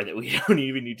sidebar that we don't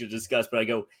even need to discuss. But I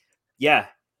go, yeah,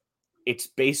 it's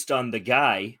based on the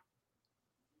guy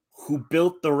who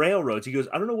built the railroads. He goes,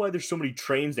 I don't know why there's so many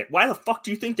trains there. Why the fuck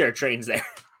do you think there are trains there?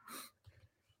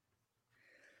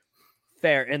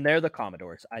 Fair, and they're the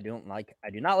Commodores. I do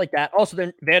not like that.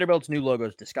 Also, Vanderbilt's new logo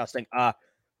is disgusting.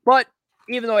 But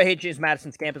even though I hate James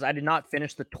Madison's campus, I did not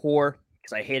finish the tour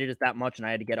because I hated it that much, and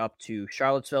I had to get up to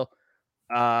Charlottesville,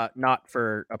 not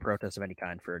for a protest of any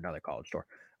kind, for another college tour.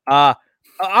 I'm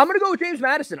going to go with James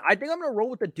Madison. I think I'm going to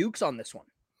roll with the Dukes on this one.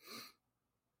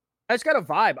 I just got a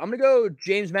vibe. I'm going to go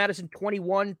James Madison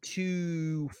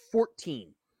 21-14.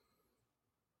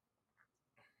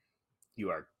 You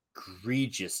are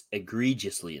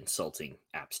egregiously insulting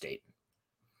App State.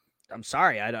 I'm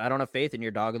sorry. I don't have faith in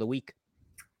your Dog of the Week.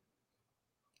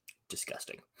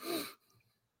 Disgusting.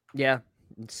 Yeah.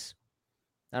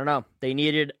 I don't know. They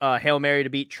needed Hail Mary to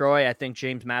beat Troy. I think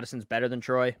James Madison's better than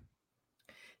Troy.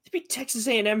 They beat Texas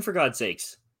A&M, for God's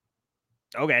sakes.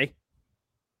 Okay.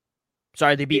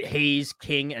 Sorry, they beat Hayes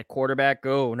King at quarterback.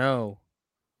 Oh, no.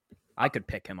 I could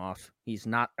pick him off. He's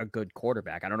not a good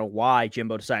quarterback. I don't know why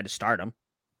Jimbo decided to start him.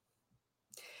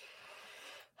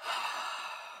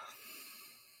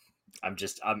 I'm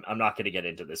not going to get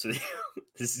into this with you.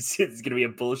 This is going to be a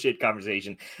bullshit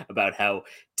conversation about how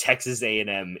Texas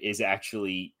A&M is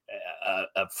actually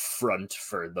a front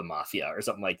for the mafia or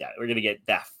something like that. We're going to get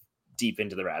that deep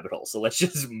into the rabbit hole. So let's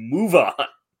just move on.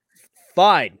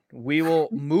 Fine. We will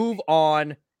move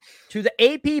on to the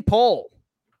AP poll.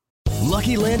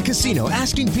 Lucky Land Casino,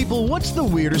 asking people, what's the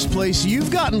weirdest place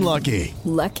you've gotten lucky?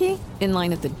 Lucky? In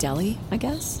line at the deli, I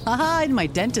guess? Aha, in my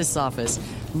dentist's office.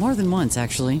 More than once,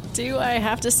 actually. Do I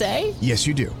have to say? Yes,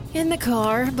 you do. In the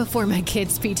car before my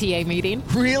kids' PTA meeting.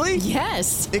 Really?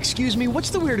 Yes. Excuse me,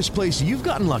 what's the weirdest place you've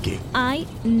gotten lucky? I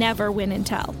never win and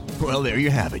tell. Well, there you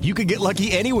have it. You can get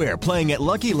lucky anywhere, playing at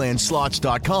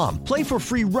LuckyLandSlots.com. Play for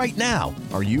free right now.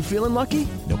 Are you feeling lucky?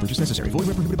 No purchase necessary. Void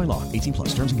where prohibited by law. 18 plus.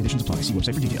 Terms and conditions apply. See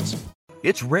website for details.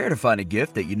 It's rare to find a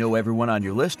gift that you know everyone on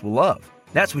your list will love.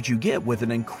 That's what you get with an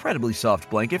incredibly soft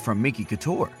blanket from Miki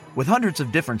Couture. With hundreds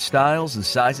of different styles and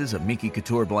sizes of Miki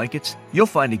Couture blankets, you'll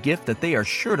find a gift that they are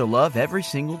sure to love every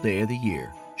single day of the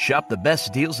year. Shop the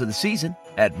best deals of the season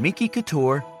at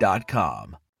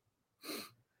MikiCouture.com.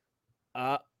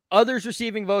 Others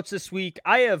receiving votes this week.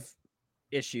 I have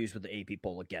issues with the AP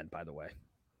poll again, by the way.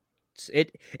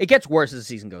 It gets worse as the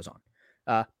season goes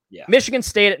on. Michigan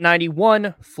State at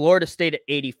 91, Florida State at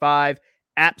 85,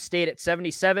 App State at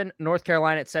 77, North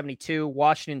Carolina at 72,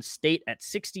 Washington State at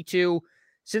 62,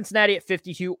 Cincinnati at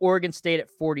 52, Oregon State at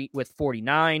 40 with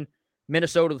 49,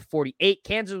 Minnesota with 48,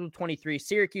 Kansas with 23,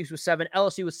 Syracuse with 7,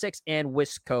 LSU with 6, and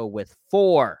Wisco with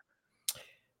 4.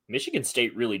 Michigan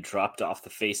State really dropped off the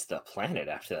face of the planet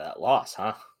after that loss,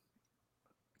 huh?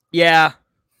 Yeah.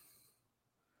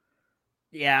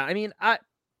 I mean, I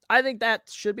think that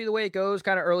should be the way it goes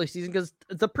kind of early season because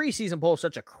the preseason poll is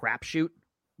such a crapshoot.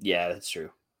 Yeah, that's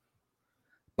true.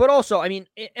 But also, I mean,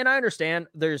 and I understand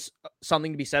there's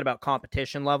something to be said about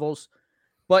competition levels,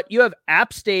 but you have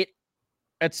App State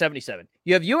at 77.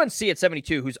 You have UNC at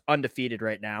 72, who's undefeated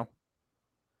right now.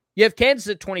 You have Kansas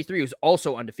at 23, who's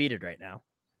also undefeated right now.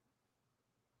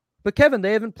 But Kevin,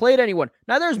 they haven't played anyone.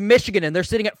 Now there's Michigan, and they're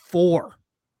sitting at 4.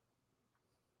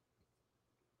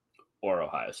 Or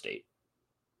Ohio State.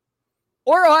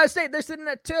 Or Ohio State, they're sitting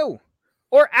at 2.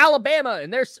 Or Alabama,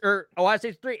 and or Ohio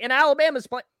State's 3, and Alabama's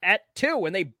at 2,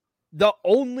 and the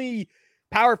only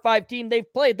Power 5 team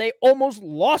they've played, they almost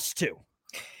lost to.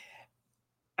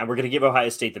 And we're going to give Ohio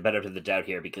State the benefit of the doubt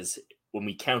here because when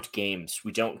we count games,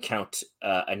 we don't count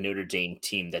a Notre Dame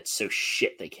team that's so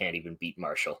shit they can't even beat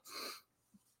Marshall.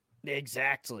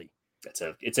 Exactly.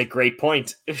 It's a great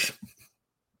point.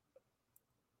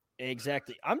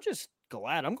 Exactly. I'm just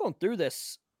glad I'm going through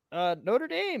this. Notre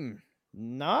Dame,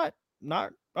 not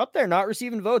up there, not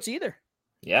receiving votes either.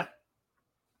 Yeah.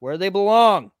 Where they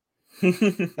belong. All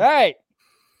right.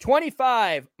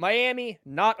 25, Miami,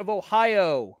 not of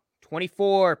Ohio.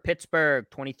 24, Pittsburgh.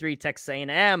 23, Texas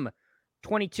A&M.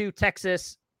 22,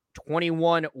 Texas.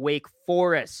 21, Wake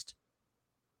Forest.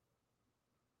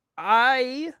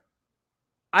 I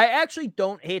actually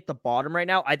don't hate the bottom right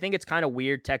now. I think it's kind of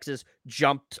weird. Texas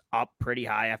jumped up pretty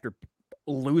high after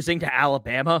losing to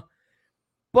Alabama.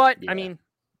 But, yeah. I mean,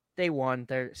 they won.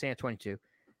 They're staying at 22.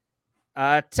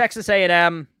 Texas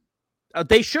A&M,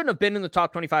 they shouldn't have been in the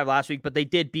top 25 last week, but they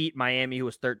did beat Miami, who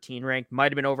was 13 ranked.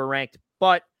 Might have been overranked,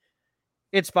 but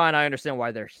it's fine. I understand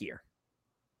why they're here.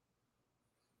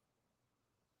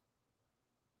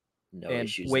 No and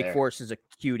issues Wake there. Forest is a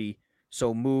cutie,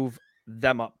 so move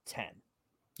them up 10.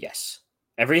 Yes.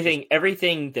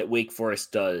 Everything that Wake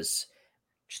Forest does,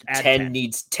 just add 10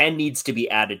 needs to be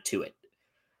added to it.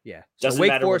 Yeah. Doesn't Wake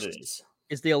matter Forest what it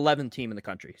is the 11th team in the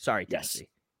country. Sorry, Yes.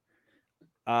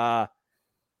 Tennessee.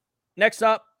 Next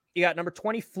up, you got number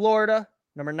 20, Florida.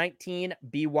 Number 19,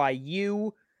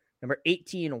 BYU. Number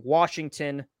 18,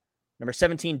 Washington. Number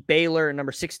 17, Baylor. And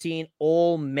number 16,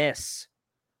 Ole Miss.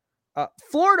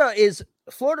 Florida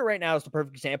right now is the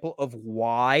perfect example of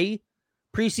why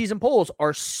preseason polls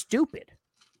are stupid.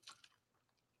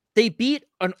 They beat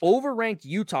an overranked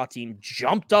Utah team,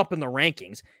 jumped up in the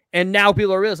rankings, and now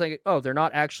people are realizing, oh, they're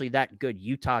not actually that good.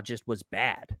 Utah just was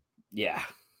bad. Yeah.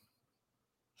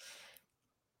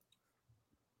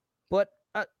 But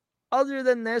other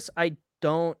than this, I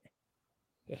don't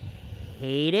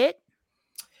hate it.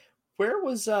 Where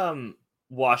was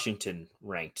Washington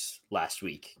ranked last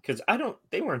week? Because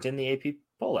they weren't in the AP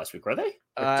poll last week, were they?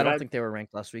 I don't think they were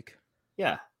ranked last week.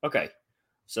 Yeah. Okay.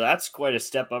 So that's quite a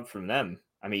step up from them.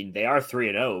 I mean, they are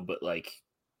 3-0, but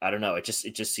I don't know. It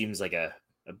just seems like a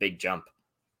big jump.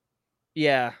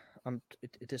 Yeah.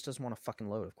 It just doesn't want to fucking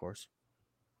load, of course.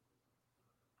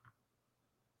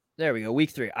 There we go.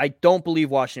 Week 3. I don't believe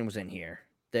Washington was in here.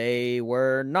 They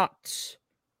were not.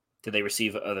 Did they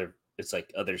receive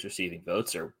others receiving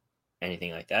votes or?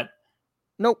 anything like that?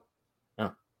 Nope.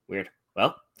 Oh, weird.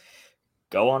 Well,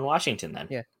 go on Washington then.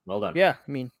 Yeah. Well done. Yeah,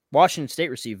 I mean, Washington State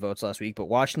received votes last week, but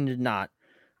Washington did not.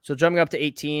 So jumping up to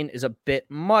 18 is a bit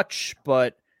much,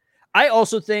 but I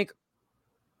also think,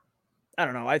 I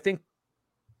don't know, I think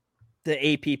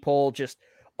the AP poll just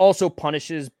also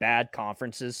punishes bad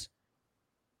conferences.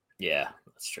 Yeah,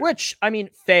 that's true. Which, I mean,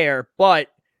 fair, but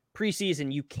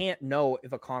preseason, you can't know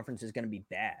if a conference is going to be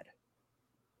bad.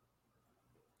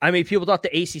 I mean, people thought the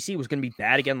ACC was going to be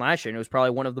bad again last year, and it was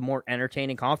probably one of the more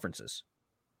entertaining conferences.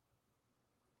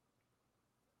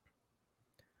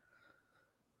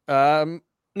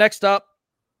 Next up,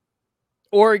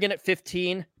 Oregon at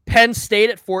 15, Penn State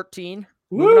at 14.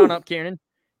 Woo! Moving on up, Kieran.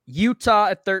 Utah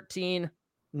at 13,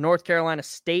 North Carolina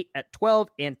State at 12,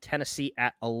 and Tennessee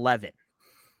at 11.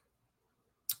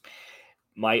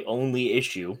 My only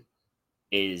issue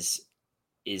is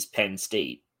Penn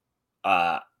State.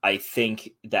 I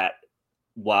think that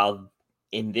while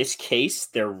in this case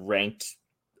they're ranked,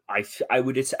 I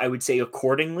would say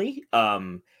accordingly,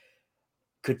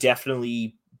 could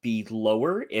definitely be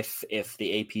lower if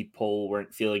the AP poll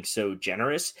weren't feeling so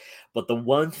generous. But the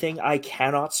one thing I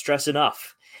cannot stress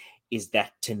enough is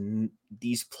that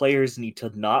these players need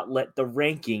to not let the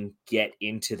ranking get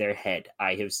into their head.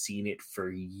 I have seen it for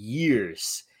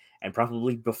years, and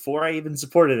probably before I even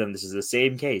supported them, this is the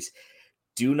same case.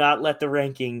 Do not let the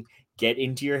ranking get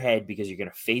into your head, because you're going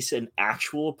to face an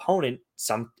actual opponent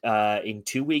in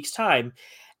 2 weeks' time,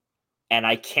 and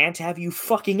I can't have you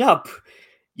fucking up.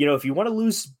 You know, if you want to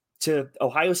lose to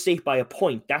Ohio State by a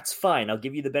point, that's fine. I'll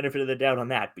give you the benefit of the doubt on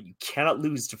that, but you cannot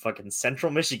lose to fucking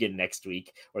Central Michigan next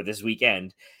week or this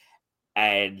weekend.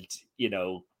 And, you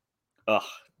know,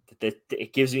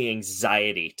 it gives me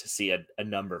anxiety to see a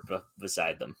number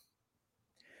beside them.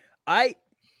 I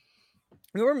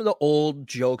remember the old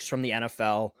jokes from the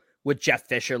NFL with Jeff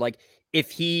Fisher. Like,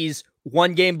 if he's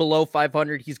one game below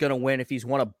 500, he's going to win. If he's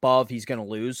one above, he's going to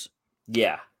lose.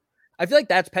 Yeah. I feel like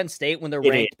that's Penn State when they're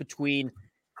ranked between,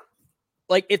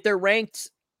 like, if they're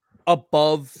ranked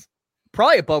above,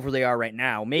 probably above where they are right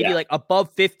now, maybe like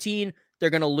above 15, they're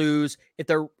going to lose. If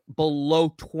they're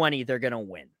below 20, they're going to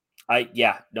win.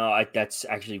 That's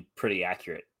actually pretty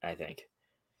accurate, I think.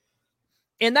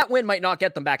 And that win might not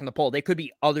get them back in the poll. They could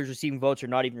be others receiving votes or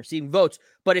not even receiving votes.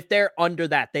 But if they're under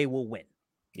that, they will win.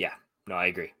 Yeah, no, I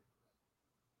agree.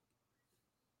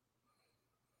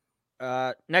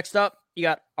 Next up, you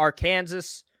got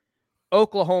Arkansas,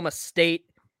 Oklahoma State,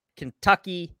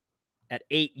 Kentucky at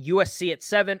 8, USC at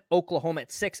 7, Oklahoma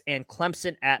at 6, and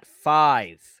Clemson at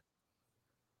 5.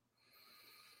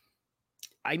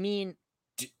 I mean,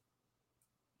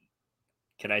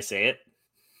 can I say it?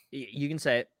 You can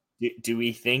say it. Do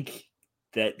we think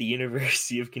that the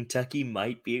University of Kentucky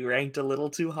might be ranked a little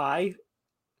too high?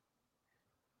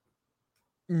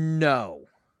 No.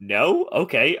 No?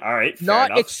 Okay. All right. Fair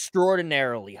Not enough.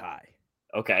 Extraordinarily high.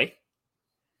 Okay.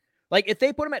 Like, if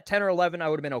they put them at 10 or 11, I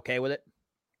would have been okay with it.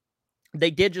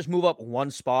 They did just move up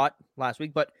one spot last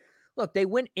week, but look, they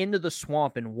went into the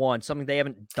swamp and won, something they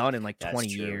haven't done in like 20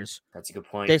 years. That's a good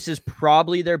point. This is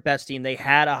probably their best team. They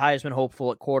had a Heisman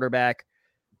hopeful at quarterback,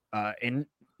 and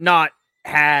not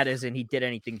had as in he did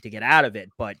anything to get out of it,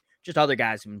 but just other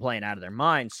guys have been playing out of their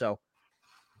minds. So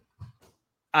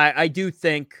I do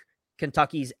think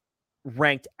Kentucky's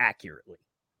ranked accurately.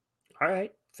 All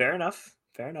right. Fair enough.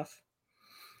 Fair enough.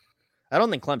 I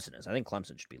don't think Clemson is. I think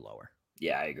Clemson should be lower.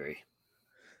 Yeah, I agree.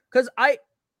 Because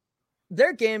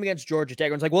their game against Georgia Tech,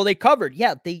 everyone's like, well, they covered.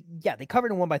 Yeah, they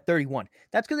covered and won by 31.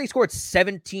 That's because they scored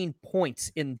 17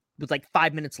 points with like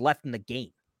 5 minutes left in the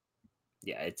game.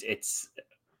 Yeah, it's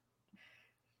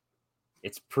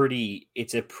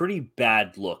a pretty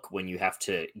bad look when you have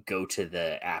to go to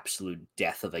the absolute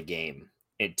death of a game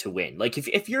and to win. Like if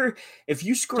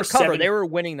you score to cover, 7, they were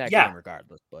winning that game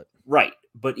regardless. But right,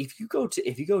 but if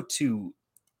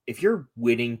you're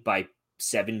winning by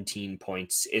 17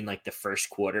 points in like the first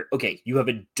quarter, okay, you have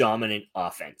a dominant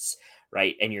offense,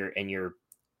 right? And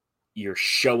you're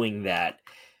showing that,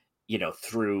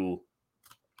 through,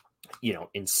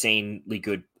 insanely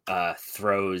good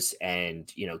throws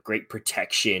and, great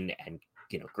protection and,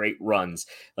 great runs.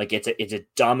 Like it's a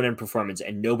dominant performance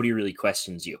and nobody really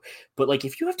questions you. But like,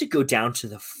 if you have to go down to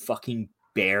the fucking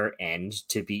bare end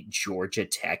to beat Georgia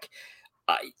Tech,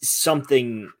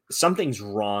 something's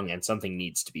wrong and something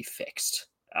needs to be fixed.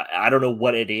 I don't know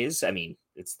what it is. I mean,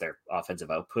 it's their offensive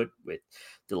output with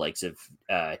the likes of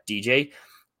DJ,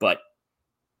 but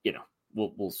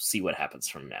we'll see what happens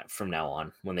from now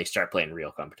on when they start playing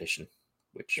real competition,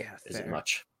 which isn't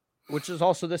much. Which is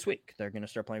also this week. They're going to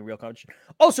start playing real competition.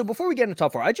 Also, before we get into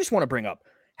top 4, I just want to bring up,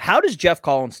 how does Jeff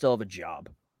Collins still have a job?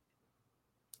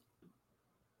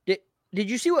 Did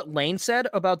you see what Lane said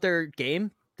about their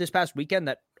game this past weekend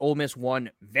that Ole Miss won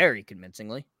very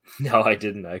convincingly? No, I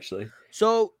didn't actually.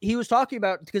 So he was talking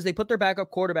about, because they put their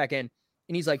backup quarterback in,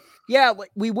 and he's like, yeah,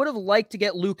 we would have liked to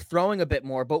get Luke throwing a bit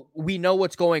more, but we know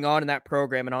what's going on in that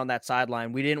program and on that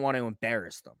sideline. We didn't want to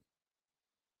embarrass them.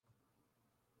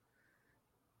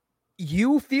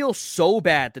 You feel so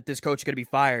bad that this coach is going to be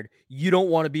fired. You don't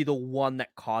want to be the one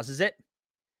that causes it.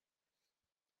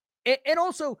 And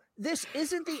also, this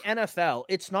isn't the NFL.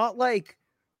 It's not like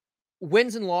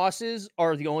wins and losses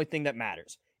are the only thing that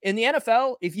matters. In the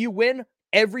NFL, if you win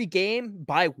every game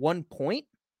by 1 point,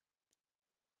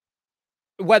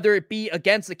 whether it be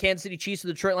against the Kansas City Chiefs or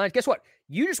the Detroit Lions, guess what?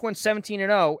 You just went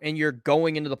 17-0 and you're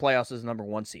going into the playoffs as the number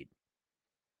 1 seed.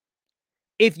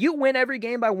 If you win every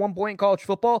game by 1 point in college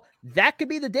football, that could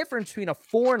be the difference between a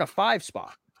 4 and a 5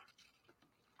 spot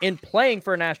in playing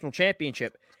for a national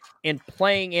championship and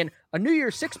playing in a New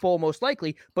Year's Six Bowl, most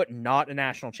likely, but not a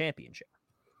national championship.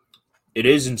 It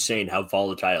is insane how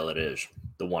volatile it is,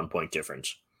 the 1 point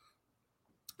difference.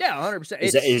 Yeah, 100%.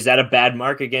 Is that a bad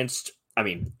mark against, I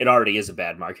mean, it already is a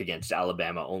bad mark against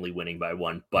Alabama only winning by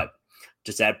 1, but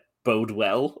does that bode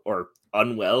well or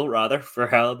unwell, rather,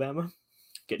 for Alabama?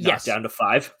 Get knocked down to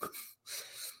 5?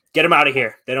 Get them out of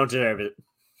here. They don't deserve it.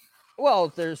 Well,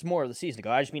 there's more of the season to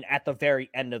go. I just mean at the very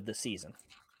end of the season.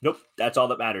 Nope, that's all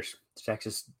that matters.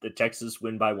 The Texas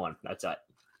win by 1. That's it.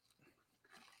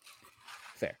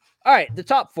 Fair. All right, the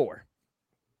top 4.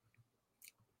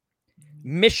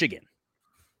 Michigan.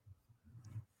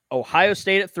 Ohio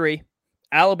State at 3.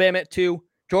 Alabama at 2.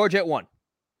 Georgia at 1.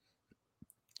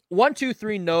 1, 2,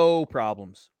 3, no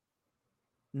problems.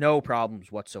 No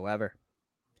problems whatsoever.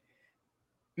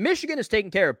 Michigan is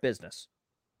taking care of business.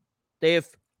 They have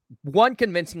won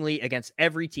convincingly against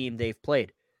every team they've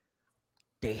played.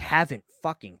 They haven't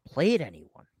fucking played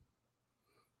anyone.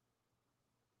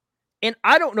 And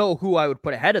I don't know who I would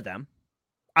put ahead of them.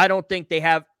 I don't think they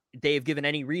have given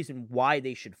any reason why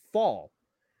they should fall.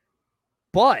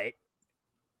 But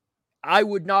I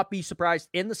would not be surprised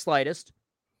in the slightest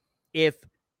if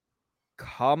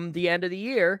come the end of the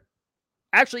year,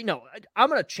 actually, no, I'm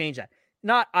going to change that.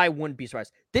 Not I wouldn't be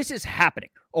surprised. This is happening.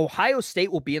 Ohio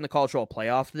State will be in the college football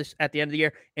playoff at the end of the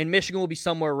year, and Michigan will be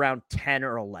somewhere around 10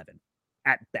 or 11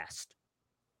 at best.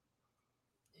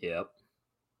 Yep.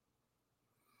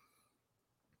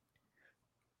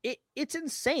 It's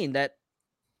insane that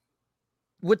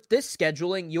with this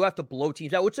scheduling, you have to blow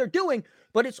teams out, which they're doing,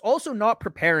 but it's also not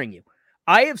preparing you.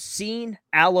 I have seen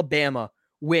Alabama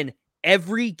win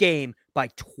every game by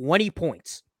 20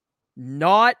 points,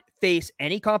 not face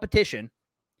any competition,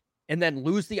 and then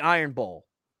lose the Iron Bowl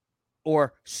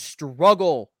or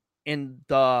struggle in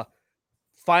the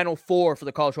Final Four for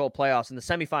the college football playoffs in the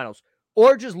semifinals,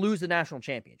 or just lose the national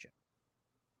championship.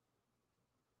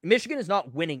 Michigan is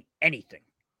not winning anything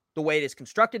the way it is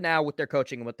constructed now with their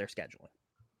coaching and with their scheduling.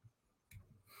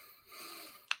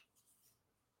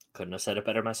 Couldn't have said it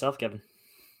better myself, Kevin.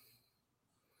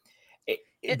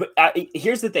 But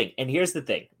here's the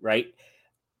thing, right?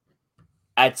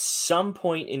 At some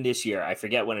point in this year, I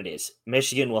forget when it is,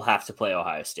 Michigan will have to play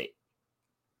Ohio State.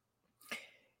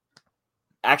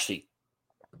 Actually,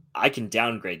 I can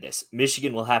downgrade this.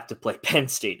 Michigan will have to play Penn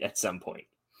State at some point.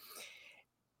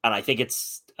 And I think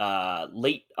it's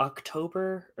late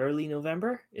October, early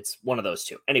November. It's one of those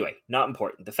two. Anyway, not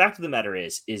important. The fact of the matter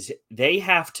is they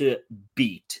have to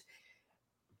beat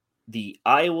the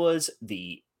Iowas,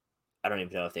 I don't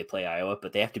even know if they play Iowa,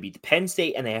 but they have to beat the Penn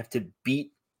State and they have to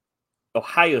beat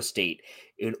Ohio State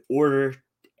in order,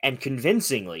 and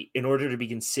convincingly, in order to be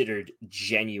considered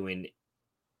genuine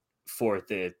for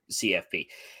the CFP.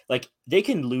 Like, they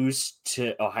can lose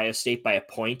to Ohio State by a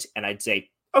point, and I'd say,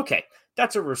 okay,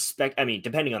 that's a respect. I mean,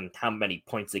 depending on how many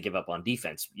points they give up on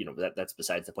defense, that's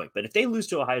besides the point. But if they lose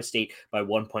to Ohio State by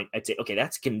 1 point, I'd say, okay,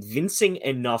 that's convincing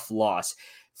enough loss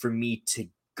for me to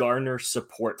garner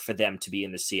support for them to be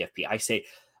in the CFP. I say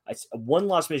a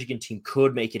one-loss Michigan team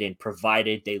could make it in,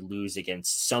 provided they lose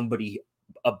against somebody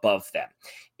above them.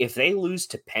 If they lose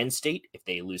to Penn State, if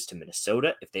they lose to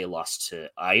Minnesota, if they lost to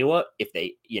Iowa, if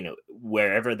they,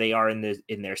 wherever they are in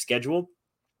their schedule,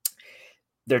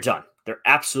 they're done. They're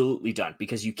absolutely done,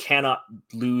 because you cannot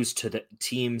lose to the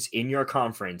teams in your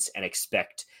conference and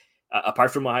expect,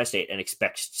 apart from Ohio State, and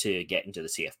expect to get into the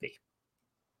CFP.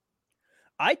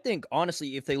 I think,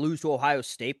 honestly, if they lose to Ohio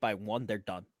State by 1, they're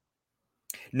done.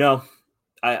 No,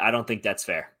 I don't think that's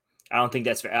fair. I don't think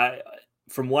that's fair.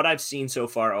 From what I've seen so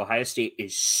far, Ohio State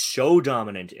is so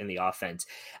dominant in the offense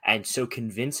and so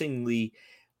convincingly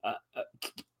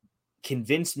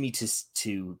convinced me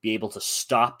to be able to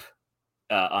stop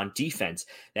on defense,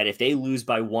 that if they lose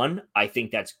by 1, I think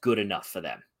that's good enough for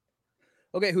them.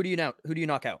 Okay, who do you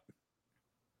knock out?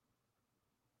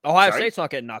 Ohio State's not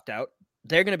getting knocked out.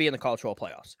 They're going to be in the college football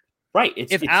playoffs. Right.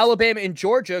 If Alabama and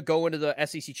Georgia go into the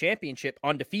SEC championship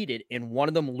undefeated and one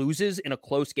of them loses in a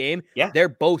close game, they're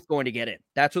both going to get in.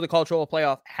 That's what the college football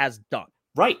playoff has done.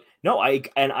 Right. No, I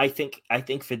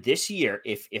think for this year,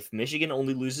 if Michigan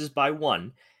only loses by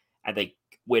 1 and they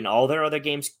win all their other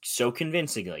games so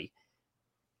convincingly,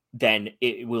 then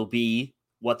it will be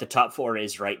what the top 4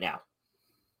 is right now.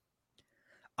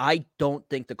 I don't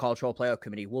think the college football playoff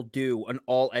committee will do an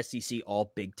all SEC,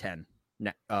 all Big Ten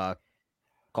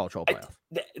college football playoff.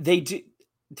 They do.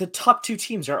 The top 2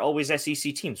 teams are always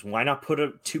SEC teams. Why not put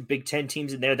 2 Big Ten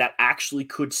teams in there that actually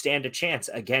could stand a chance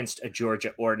against a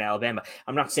Georgia or an Alabama?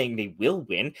 I'm not saying they will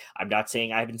win. I'm not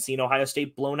saying I haven't seen Ohio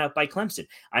State blown out by Clemson.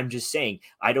 I'm just saying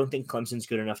I don't think Clemson's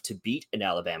good enough to beat an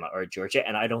Alabama or a Georgia,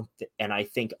 and I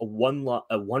think a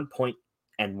 1 point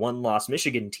and 1 loss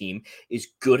Michigan team is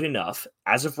good enough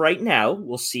as of right now.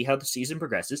 We'll see how the season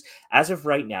progresses. As of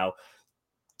right now,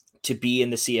 to be in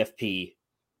the CFP,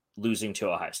 losing to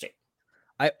Ohio State.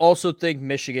 I also think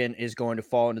Michigan is going to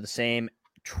fall into the same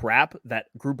trap that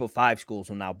Group of 5 schools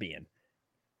will now be in.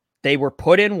 They were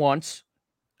put in once,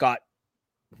 got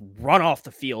run off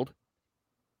the field,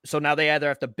 so now they either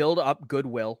have to build up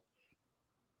goodwill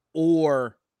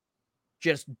or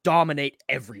just dominate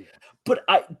everything. But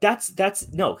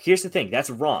here's the thing.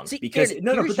 That's wrong. See, because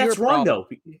Aaron, but that's wrong though.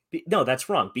 No, that's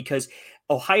wrong because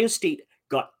Ohio State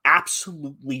got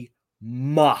absolutely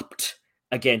mopped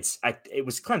against, it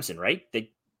was Clemson, right?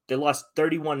 They lost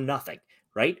 31-0,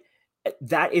 right?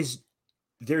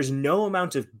 There's no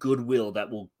amount of goodwill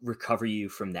that will recover you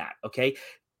from that, okay?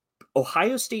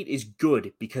 Ohio State is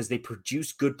good because they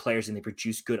produce good players and they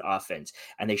produce good offense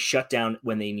and they shut down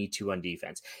when they need to on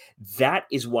defense. That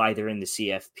is why they're in the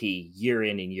CFP year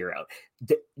in and year out.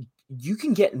 You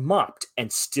can get mopped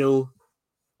and still,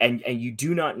 and you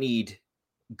do not need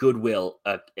goodwill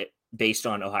based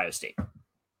on Ohio State.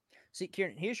 See,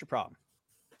 Kieran, here's your problem.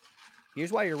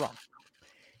 Here's why you're wrong.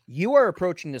 You are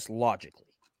approaching this logically.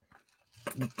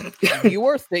 You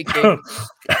are thinking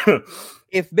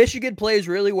if Michigan plays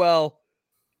really well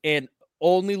and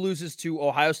only loses to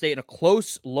Ohio State in a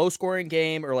close, low-scoring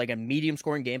game or like a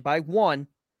medium-scoring game by 1,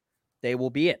 they will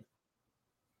be in.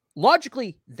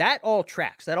 Logically, that all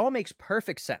tracks. That all makes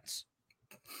perfect sense.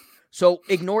 So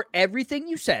ignore everything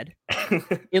you said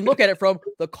and look at it from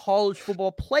the College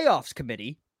Football Playoffs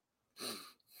Committee,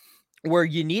 where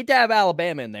you need to have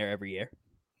Alabama in there every year.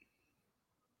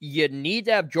 You need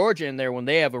to have Georgia in there when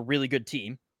they have a really good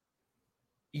team.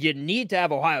 You need to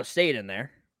have Ohio State in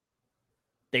there.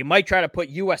 They might try to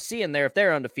put USC in there if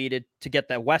they're undefeated to get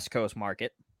that West Coast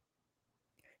market.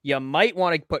 You might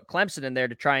want to put Clemson in there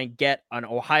to try and get an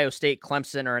Ohio State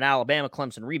Clemson or an Alabama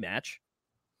Clemson rematch.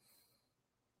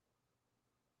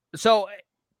 So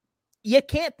you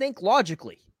can't think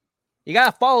logically. You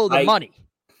got to follow the money.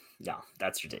 No,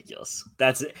 that's ridiculous.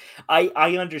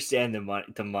 I understand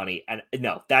the money, and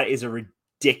no, that is a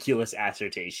ridiculous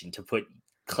assertion to put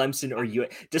Clemson or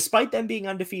despite them being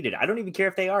undefeated. I don't even care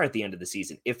if they are at the end of the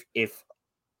season. If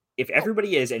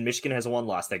everybody is and Michigan has 1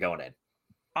 loss, they're going in.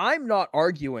 I'm not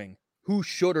arguing who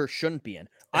should or shouldn't be in.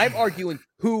 I'm arguing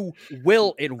who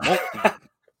will and won't be in.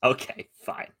 Okay,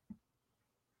 fine.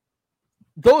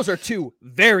 Those are 2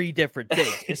 very different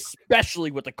things,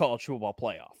 especially with the college football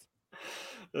playoff.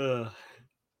 All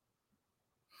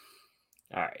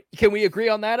right. Can we agree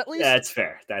on that at least? That's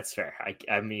fair.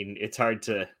 I mean, it's hard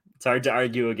to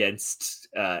argue against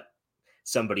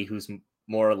somebody who's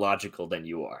more logical than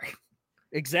you are.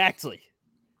 Exactly.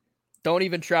 Don't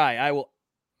even try. I will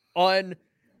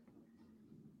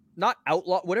not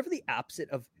outlaw, whatever the opposite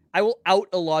of, I will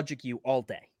out-illogic you all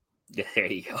day. Yeah,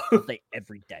 there you go. All day,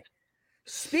 every day.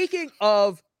 Speaking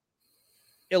of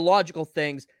illogical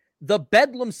things, the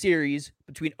Bedlam series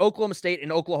between Oklahoma State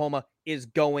and Oklahoma is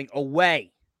going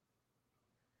away.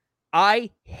 I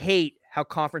hate how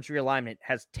conference realignment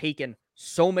has taken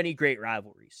so many great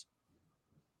rivalries.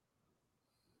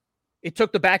 It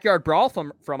took the backyard brawl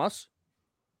from us.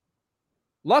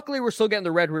 Luckily, we're still getting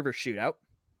the Red River shootout.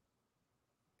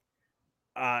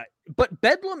 But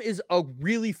Bedlam is a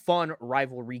really fun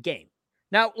rivalry game.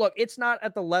 Now, look, it's not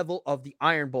at the level of the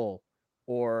Iron Bowl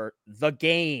or the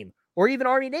Game or even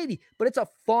Army-Navy, but it's a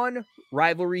fun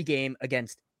rivalry game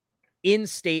against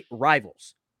in-state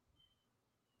rivals.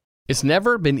 It's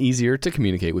never been easier to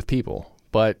communicate with people,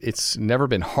 but it's never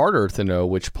been harder to know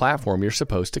which platform you're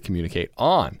supposed to communicate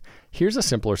on. Here's a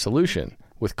simpler solution.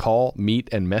 With call, meet,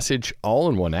 and message all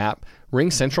in one app,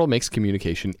 RingCentral makes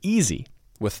communication easy.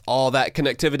 With all that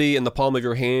connectivity in the palm of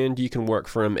your hand, you can work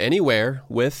from anywhere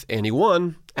with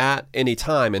anyone at any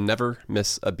time and never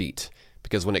miss a beat.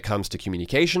 Because when it comes to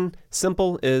communication,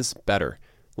 simple is better.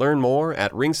 Learn more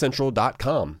at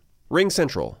ringcentral.com.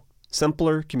 RingCentral.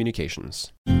 Simpler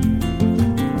communications.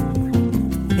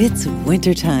 It's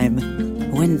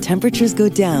wintertime. When temperatures go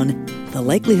down, the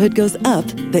likelihood goes up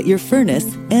that your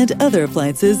furnace and other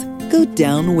appliances go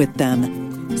down with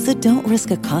them. So don't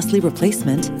risk a costly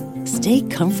replacement. Stay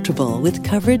comfortable with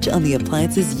coverage on the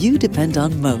appliances you depend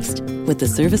on most with the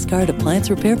Service Guard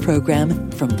Appliance Repair Program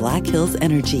from Black Hills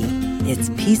Energy. It's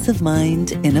peace of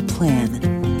mind in a plan.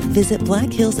 Visit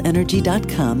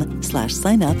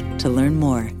blackhillsenergy.com/sign up to learn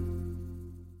more.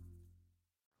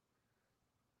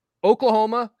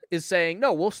 Oklahoma is saying,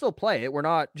 no, we'll still play it. We're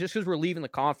not, just because we're leaving the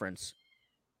conference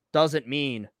doesn't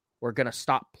mean we're going to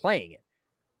stop playing it.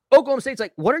 Oklahoma State's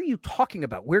like, what are you talking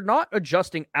about? We're not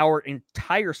adjusting our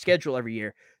entire schedule every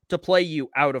year to play you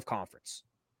out of conference.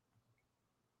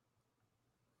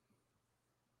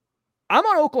 I'm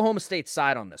on Oklahoma State's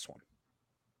side on this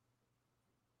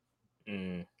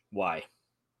one. Why?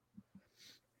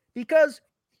 Because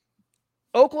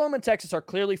Oklahoma and Texas are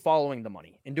clearly following the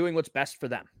money and doing what's best for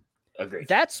them. Agreed.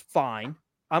 That's fine.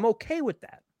 I'm okay with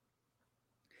that.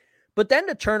 But then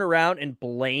to turn around and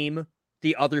blame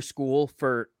the other school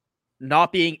for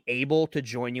not being able to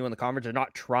join you in the conference or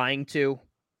not trying to,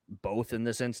 both in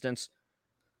this instance,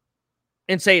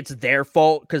 and say it's their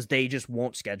fault because they just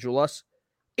won't schedule us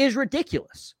is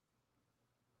ridiculous.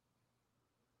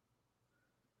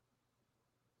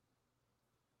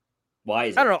 Why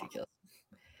is it ridiculous?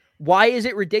 Why is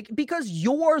it ridiculous? Because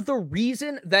you're the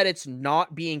reason that it's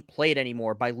not being played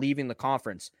anymore by leaving the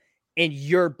conference, and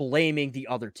you're blaming the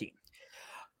other team.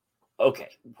 Okay,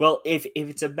 well, if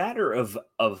it's a matter of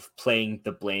playing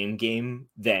the blame game,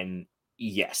 then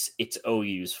yes, it's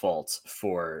OU's fault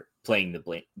for playing the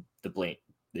blame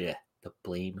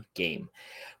game.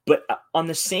 But on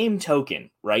the same token,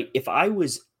 right? If I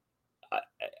was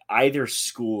either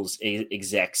school's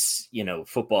execs,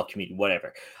 football community,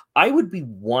 whatever, I would be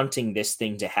wanting this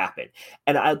thing to happen.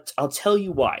 And I'll tell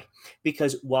you why.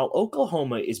 Because while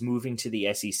Oklahoma is moving to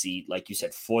the SEC, like you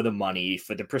said, for the money,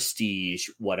 for the prestige,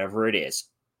 whatever it is,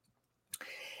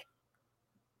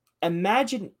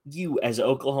 imagine you as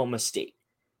Oklahoma State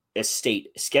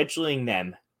scheduling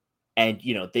them, and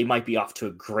they might be off to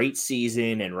a great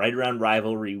season, and right around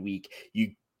rivalry week,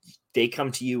 they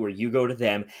come to you or you go to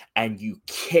them and you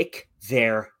kick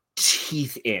their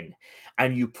teeth in.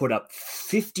 And you put up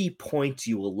 50 points,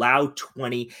 you allow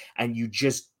 20, and you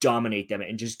just dominate them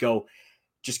and just go,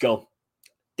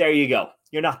 there you go.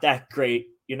 You're not that great.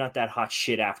 You're not that hot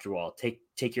shit after all. Take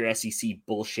your SEC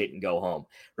bullshit and go home,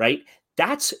 right?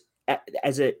 That's,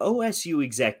 as an OSU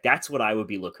exec, that's what I would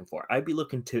be looking for. I'd be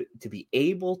looking to be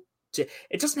able to,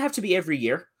 it doesn't have to be every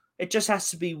year. It just has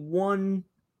to be one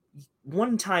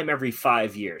time every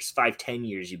 5 years, 10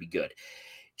 years, you'd be good.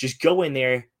 Just go in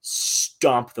there,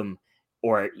 stomp them,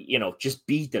 or, just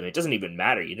beat them. It doesn't even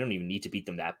matter. You don't even need to beat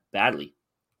them that badly.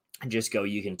 And just go,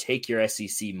 you can take your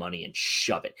SEC money and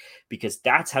shove it. Because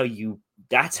that's how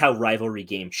rivalry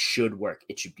games should work.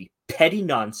 It should be petty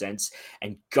nonsense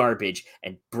and garbage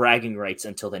and bragging rights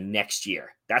until the next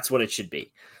year. That's what it should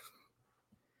be.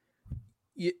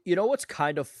 You know what's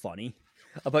kind of funny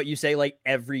about you say like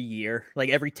every year,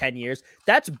 like every 10 years?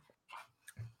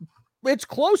 It's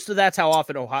close to that's how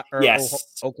often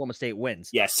Oklahoma State wins.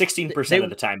 Yeah, 16%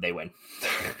 of the time they win.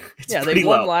 They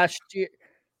won last year.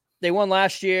 They won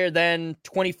last year. Then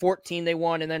 2014 they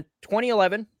won, and then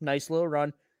 2011, nice little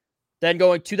run. Then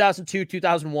going 2002,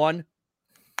 2001,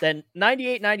 then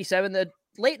 98, 97. The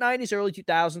late 90s, early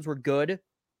 2000s were good.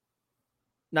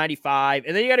 95,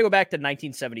 and then you got to go back to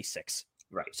 1976.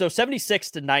 Right. So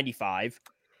 76 to 95.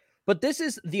 But this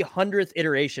is the 100th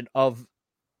iteration of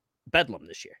Bedlam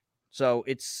this year. So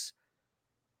it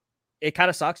kind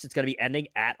of sucks. It's going to be ending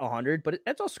at 100, but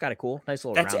it's also kind of cool. Nice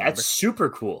little round number. That's super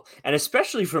cool. And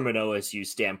especially from an OSU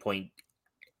standpoint,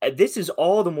 this is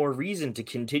all the more reason to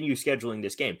continue scheduling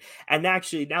this game. And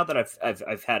actually, now that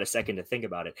I've had a second to think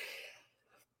about it,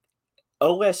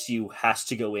 OSU has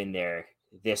to go in there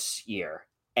this year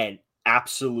and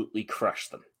absolutely crush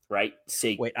them, right?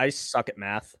 Wait, I suck at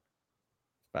math,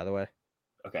 by the way.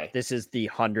 Okay. This is the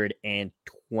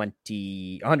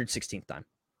 116th time.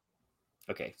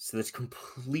 Okay, so that's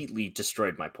completely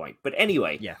destroyed my point. But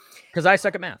anyway, yeah, because I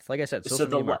suck at math, like I said. So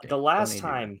the last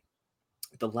time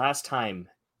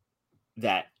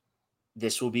that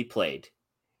this will be played,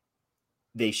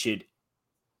 they should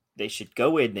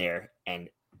go in there and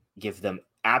give them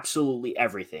absolutely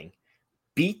everything,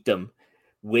 beat them,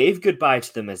 wave goodbye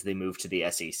to them as they move to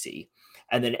the SEC,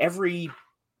 and then every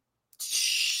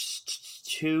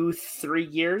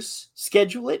 2-3 years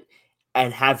schedule it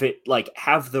and have it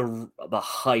have the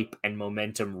hype and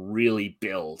momentum really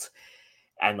build,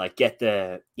 and get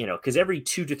the, because every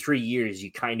 2 to 3 years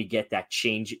you kind of get that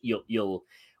change. You'll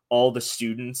all the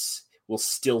students will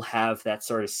still have that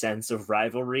sort of sense of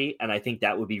rivalry, and I think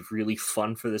that would be really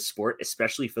fun for the sport,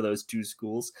 especially for those two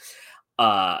schools.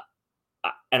 And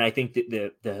I think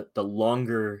that the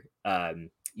longer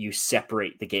you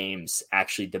separate the games,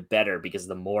 actually, the better, because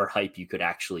the more hype you could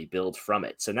actually build from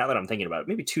it. So now that I'm thinking about it,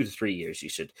 maybe 2 to 3 years you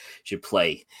should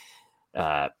play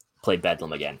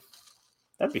Bedlam again.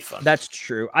 That'd be fun. That's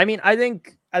true. I mean, I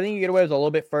think you get away with a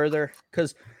little bit further,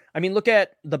 because I mean, look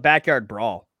at the Backyard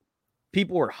Brawl.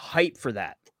 People were hyped for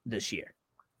that this year.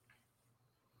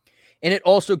 And it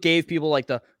also gave people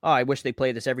I wish they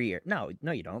played this every year. No,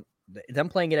 you don't. Them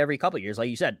playing it every couple of years, like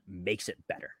you said, makes it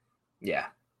better. Yeah.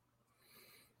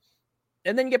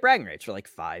 And then you get bragging rights for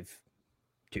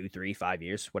 2, 3, 5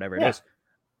 years, whatever it is.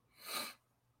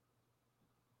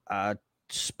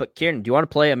 But Kieran, do you want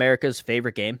to play America's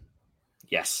favorite game?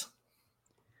 Yes.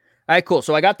 All right, cool.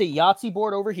 So I got the Yahtzee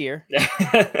board over here.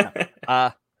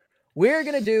 We're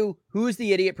going to do Who's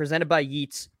the Idiot, presented by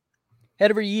Yeats. Head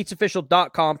over to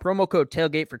yeatsofficial.com, promo code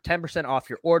tailgate for 10% off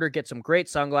your order. Get some great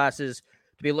sunglasses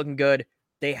to be looking good.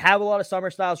 They have a lot of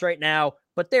summer styles right now,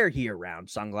 but they're year-round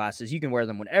sunglasses. You can wear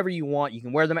them whenever you want. You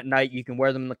can wear them at night. You can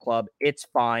wear them in the club. It's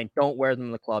fine. Don't wear them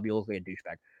in the club. You'll look like a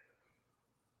douchebag.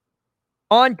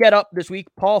 On Get Up this week,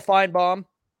 Paul Feinbaum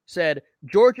said,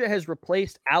 Georgia has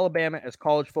replaced Alabama as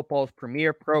college football's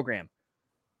premier program.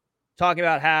 Talking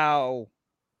about how,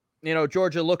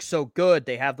 Georgia looks so good.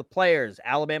 They have the players.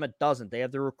 Alabama doesn't. They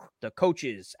have the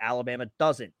coaches. Alabama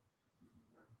doesn't.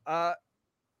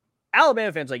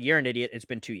 Alabama fans you're an idiot. It's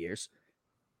been 2 years.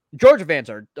 Georgia fans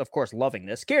are, of course, loving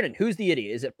this. Kieran, who's the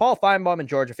idiot? Is it Paul Feinbaum and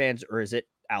Georgia fans, or is it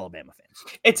Alabama fans?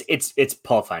 It's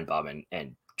Paul Feinbaum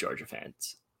and Georgia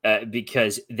fans,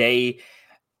 because a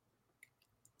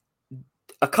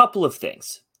couple of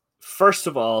things. First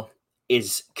of all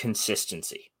is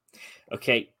consistency.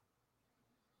 Okay.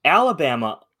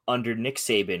 Alabama under Nick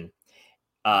Saban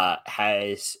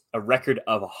has a record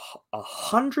of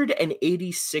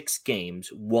 186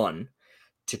 games won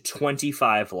to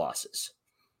 25 losses.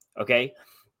 Okay.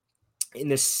 In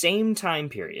the same time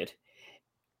period,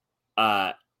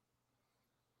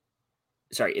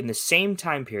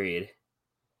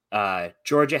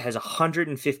 Georgia has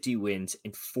 150 wins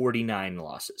and 49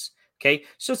 losses. Okay.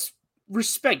 So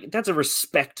that's a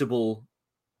respectable,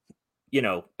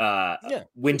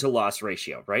 win to loss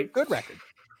ratio, right? Good record.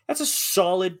 That's a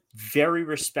solid, very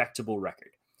respectable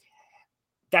record.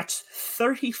 That's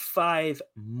 35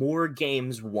 more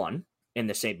games won in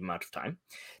the same amount of time.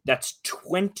 That's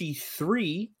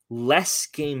 23 less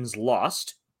games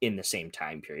lost in the same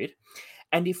time period.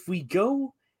 And if we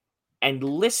go and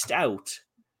list out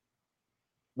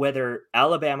whether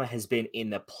Alabama has been in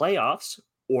the playoffs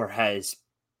or has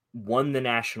won the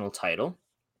national title,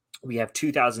 we have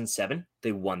 2007,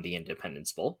 they won the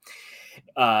Independence Bowl.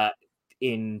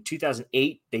 In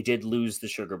 2008, they did lose the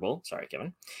Sugar Bowl. Sorry,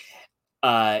 Kevin.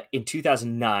 In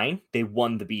 2009, they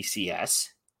won the BCS.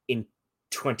 In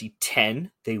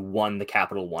 2010, they won the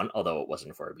Capital One, although it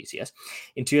wasn't for a BCS.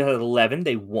 In 2011,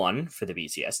 they won for the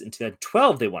BCS. In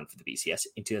 2012, they won for the BCS.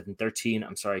 In 2013,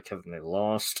 I'm sorry, Kevin, they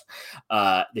lost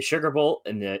the Sugar Bowl.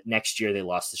 And the next year, they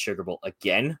lost the Sugar Bowl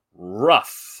again.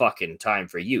 Rough fucking time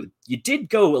for you. You did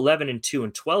go 11-2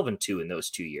 and 12-2 in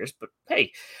those 2 years, but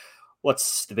hey,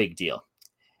 what's the big deal?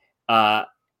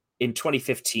 In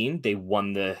 2015, they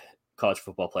won the college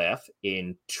football playoff.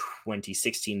 In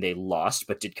 2016, they lost,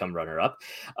 but did come runner-up.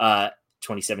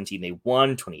 2017, they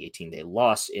won. 2018, they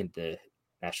lost in the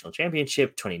national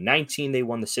championship. 2019, they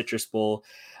won the Citrus Bowl.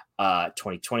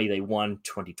 2020, they won.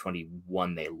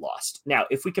 2021, they lost. Now,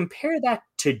 if we compare that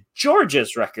to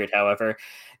Georgia's record, however,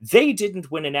 they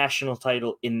didn't win a national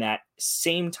title in that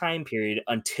same time period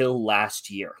until last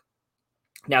year.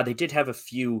 Now, they did have a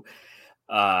few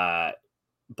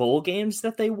bowl games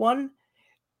that they won,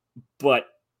 but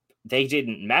they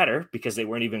didn't matter because they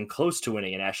weren't even close to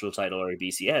winning a national title or a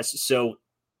BCS. So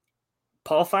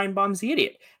Paul Feinbaum's the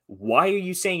idiot. Why are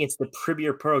you saying it's the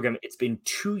premier program? It's been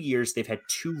 2 years. They've had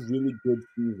 2 really good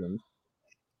seasons.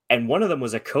 And one of them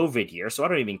was a COVID year, so I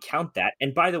don't even count that.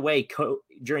 And by the way,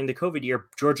 during the COVID year,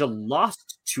 Georgia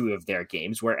lost 2 of their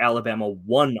games where Alabama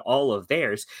won all of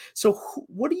theirs. So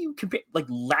what do you compare?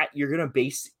 You're going to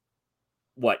base,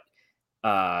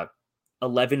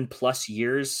 11 plus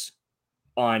years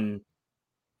on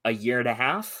a year and a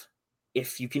half,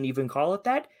 if you can even call it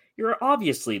that? you're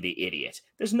obviously the idiot.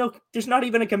 There's not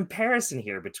even a comparison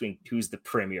here between who's the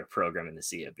premier program in the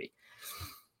CFB.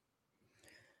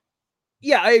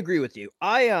 Yeah, I agree with you.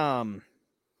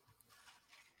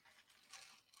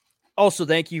 Also,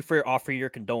 thank you for offering your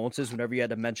condolences whenever you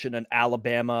had to mention an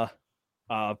Alabama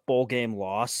bowl game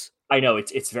loss. I know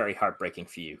it's very heartbreaking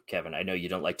for you, Kevin. I know you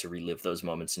don't like to relive those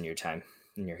moments in your time,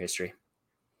 in your history.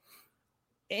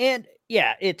 And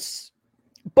yeah,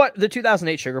 but the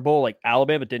 2008 Sugar Bowl, like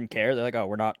Alabama didn't care. They're like, oh,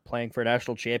 we're not playing for a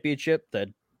national championship.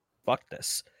 Then fuck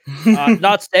this.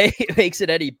 Not say it makes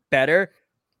it any better,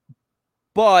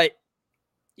 but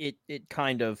it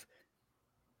kind of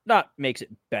not makes it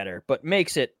better, but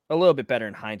makes it a little bit better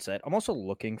in hindsight. I'm also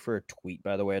looking for a tweet,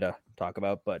 by the way, to talk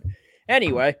about. But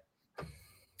anyway,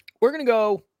 we're going to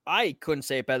go. I couldn't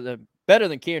say it better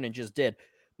than Kieran just did.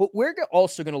 But we're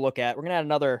also going to look at, we're going to add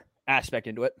another aspect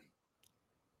into it.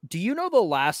 Do you know the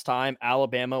last time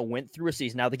Alabama went through a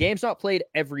season? Now, the game's not played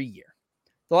every year.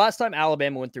 The last time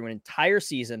Alabama went through an entire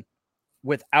season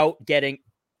without getting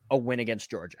a win against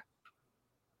Georgia.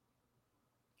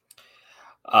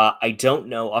 I don't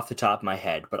know off the top of my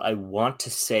head, but I want to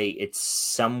say it's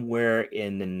somewhere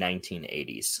in the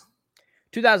 1980s.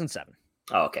 2007.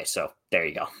 Oh, okay. So there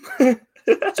you go.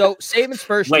 So Saban's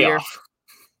first Way year, off.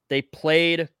 They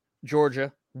played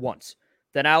Georgia once.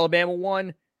 Then Alabama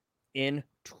won in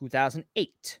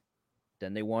 2008.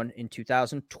 Then they won in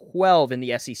 2012 in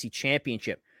the SEC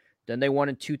Championship. Then they won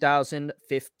in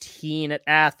 2015 at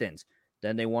Athens.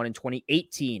 Then they won in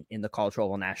 2018 in the College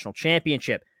Football National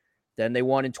Championship. Then they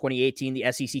won in 2018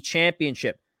 the SEC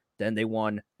Championship. Then they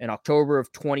won in October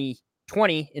of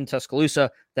 2020 in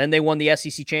Tuscaloosa. Then they won the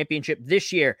SEC Championship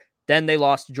this year. Then they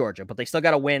lost to Georgia, but they still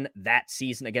got to win that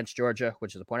season against Georgia,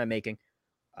 which is the point I'm making.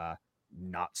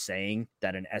 Not saying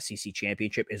that an SEC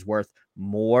championship is worth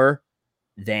more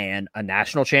than a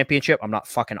national championship. I'm not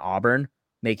fucking Auburn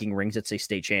making rings that say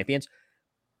state champions.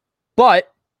 But,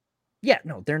 yeah,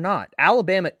 no, they're not.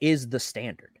 Alabama is the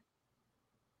standard.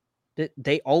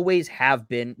 They always have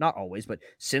been, not always, but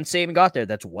since Saban got there,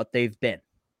 that's what they've been.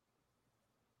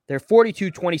 They're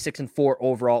 42, 26, and 4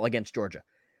 overall against Georgia.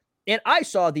 And I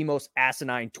saw the most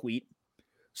asinine tweet.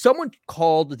 Someone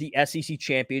called the SEC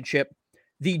championship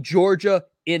the Georgia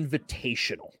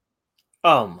Invitational.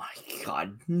 Oh my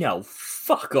God. No,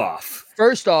 fuck off.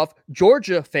 First off,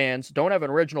 Georgia fans don't have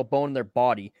an original bone in their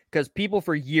body because people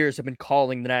for years have been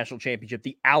calling the national championship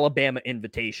the Alabama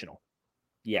Invitational.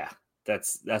 Yeah,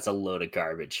 that's a load of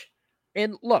garbage.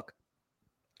 And look,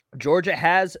 Georgia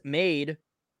has made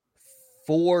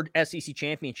 4 SEC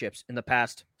championships in the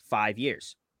past 5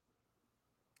 years.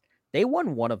 They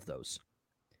won one of those.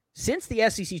 Since the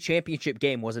SEC championship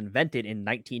game was invented in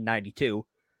 1992,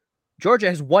 Georgia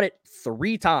has won it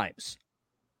 3 times.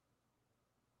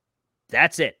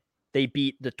 That's it. They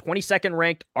beat the 22nd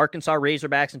ranked Arkansas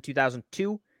Razorbacks in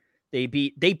 2002. They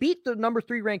beat the number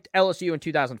 3 ranked LSU in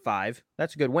 2005.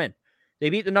 That's a good win. They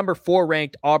beat the number 4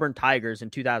 ranked Auburn Tigers in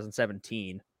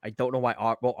 2017. I don't know why.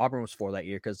 Auburn was 4 that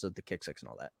year because of the kick six and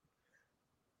all that.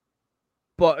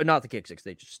 But not the kick six.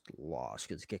 They just lost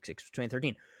because the kick six was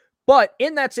 2013. But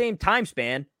in that same time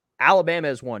span, Alabama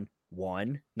has won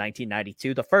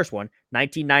 1992, the first one,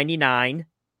 1999,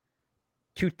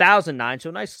 2009. So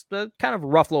nice, kind of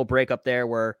rough little break up there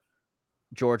where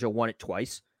Georgia won it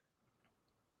twice.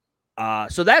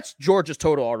 So that's Georgia's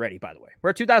total already, by the way. We're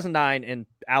at 2009 and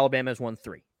Alabama has won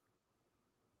 3.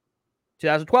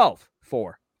 2012,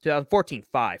 4. 2014,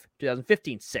 5.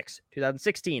 2015, 6.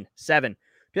 2016, 7.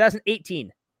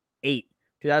 2018, 8.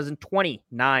 2020,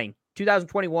 9.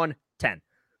 2021, 10.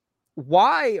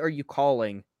 Why are you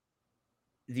calling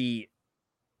the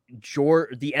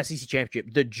SEC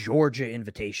championship the Georgia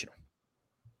Invitational?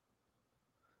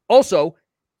 Also,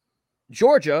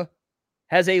 Georgia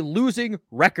has a losing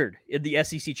record in the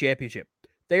SEC championship.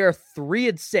 They are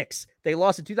 3-6. They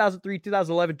lost in 2003,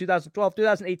 2011, 2012,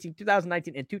 2018,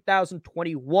 2019, and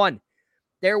 2021.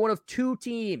 They're one of 2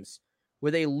 teams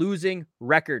with a losing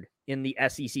record in the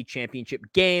SEC championship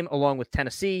game, along with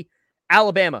Tennessee.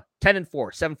 Alabama,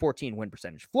 10-4, 714 win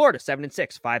percentage. Florida,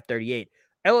 7-6, 538.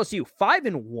 LSU,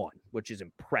 5-1, which is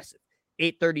impressive,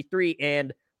 833.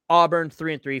 And Auburn,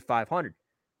 3-3, 500.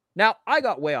 Now, I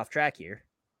got way off track here.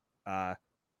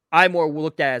 I more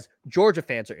looked at as Georgia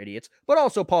fans are idiots, but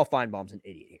also Paul Feinbaum's an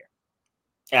idiot here.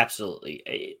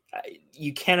 Absolutely.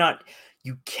 You cannot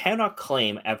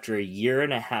claim after a year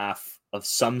and a half of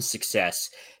some success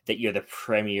that you're the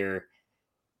premier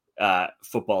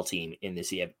football team in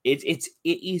this EM. It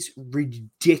is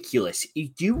ridiculous.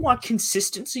 If you want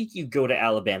consistency, you go to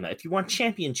Alabama. If you want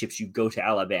championships, you go to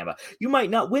Alabama. You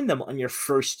might not win them on your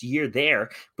first year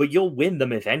there, but you'll win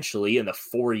them eventually in the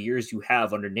 4 years you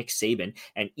have under Nick Saban.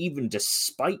 And even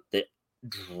despite the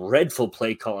dreadful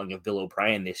play calling of Bill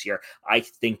O'Brien this year, I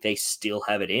think they still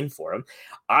have it in for him.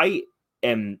 I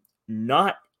am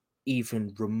not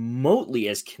even remotely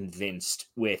as convinced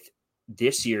with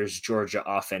this year's Georgia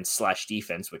offense /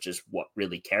 defense, which is what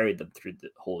really carried them through the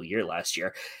whole year last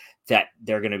year, that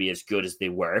they're going to be as good as they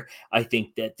were. I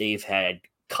think that they've had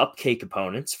cupcake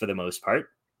opponents for the most part.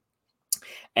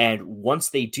 And once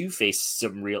they do face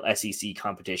some real SEC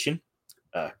competition,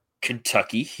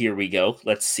 Kentucky, here we go.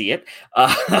 Let's see it.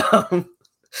 I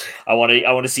want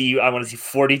to see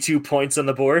 42 points on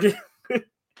the board.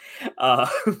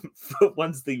 But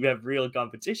once they have real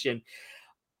competition,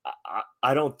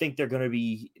 I don't think they're going to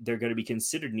be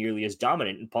considered nearly as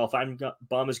dominant. And Paul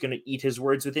Feinbaum is going to eat his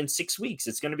words within 6 weeks.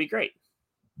 It's going to be great.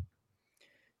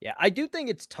 Yeah, I do think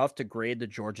it's tough to grade the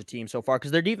Georgia team so far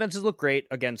because their defenses look great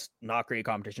against not great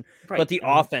competition, right. But the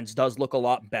offense does look a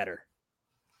lot better.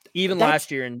 Even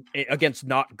last year against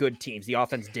not good teams, the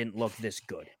offense didn't look this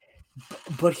good.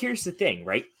 But here's the thing,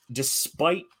 right?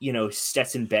 Despite,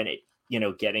 Stetson Bennett,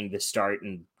 getting the start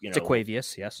and,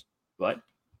 Stequavius, yes. What?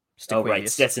 Stequavius. Oh, right.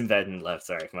 Stetson Bennett left.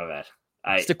 Sorry, my bad.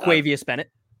 Stequavius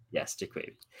Bennett. Yes,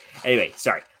 Stequavius. Anyway,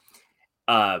 sorry.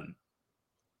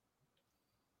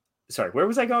 Sorry, where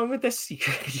was I going with this? You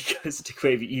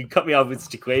cut me off with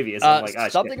Stequavius. I'm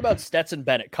like, something about Stetson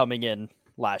Bennett coming in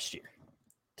last year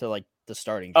to the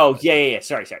starting. Oh, yeah.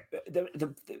 Sorry.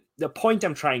 The point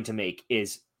I'm trying to make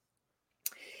is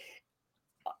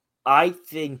I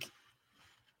think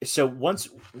so once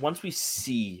we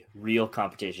see real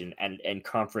competition and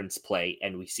conference play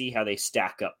and we see how they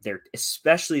stack up,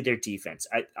 especially their defense.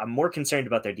 I'm more concerned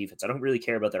about their defense. I don't really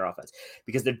care about their offense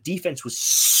because their defense was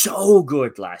so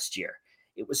good last year.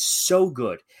 It was so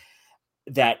good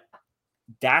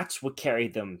that's what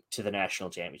carried them to the national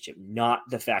championship, not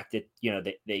the fact that,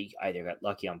 they either got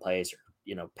lucky on plays or,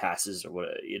 passes or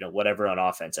whatever on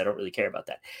offense. I don't really care about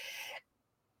that.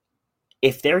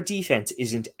 If their defense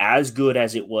isn't as good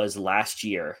as it was last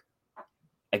year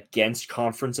against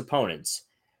conference opponents,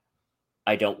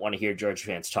 I don't want to hear Georgia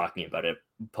fans talking about a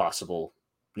possible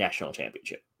national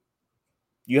championship.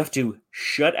 You have to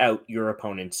shut out your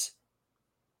opponents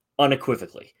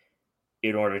unequivocally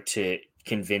in order to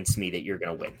convince me that you're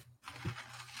going to win.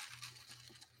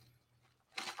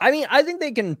 I mean, I think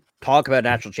they can talk about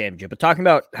national championship, but talking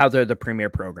about how they're the premier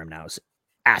program now is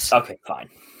ass. Okay, fine.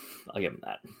 I'll give them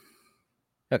that.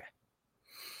 Okay.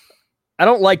 I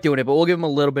don't like doing it, but we'll give them a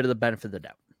little bit of the benefit of the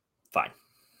doubt. Fine.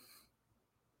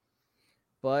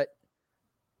 But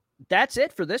that's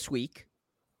it for this week.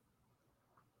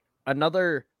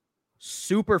 Another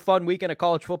super fun weekend of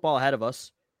college football ahead of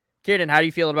us. Kieran, how do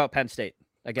you feel about Penn State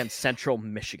against Central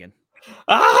Michigan?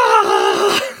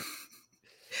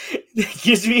 It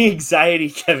gives me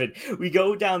anxiety, Kevin. We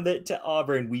go down to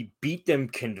Auburn, we beat them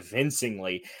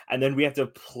convincingly, and then we have to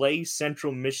play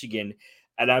Central Michigan,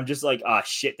 and I'm just like,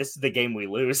 shit, this is the game we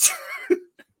lose.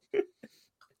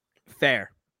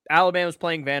 Fair. Alabama's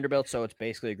playing Vanderbilt, so it's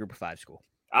basically a group of 5 school.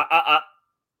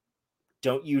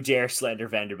 Don't you dare slander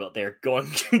Vanderbilt. They're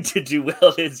going to do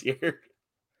well this year.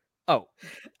 Oh,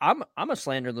 I'm going to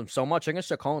slander them so much, I'm going to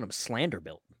start calling them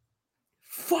Slanderbilt.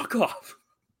 Fuck off.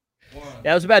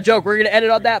 That was a bad joke. We're going to edit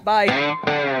on that. Bye.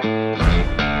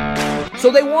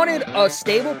 So they wanted a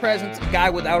stable presence, a guy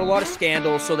without a lot of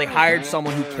scandals, so they hired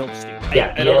someone who killed Stu.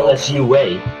 Yeah, the LSU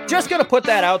way. Just going to put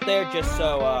that out there just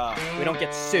so we don't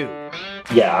get sued.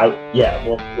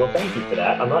 Well, thank you for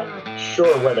that. I'm not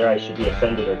sure whether I should be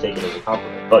offended or take it as a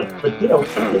compliment, but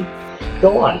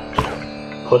go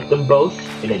on. Put them both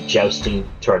in a jousting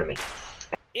tournament.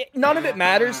 None of it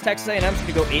matters. Texas A&M's going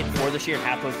to go 8-4 this year, and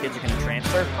half those kids are going to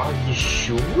transfer. Are you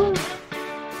sure?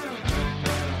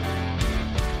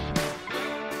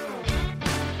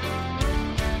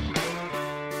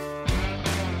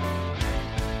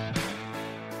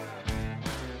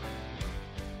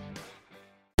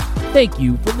 Thank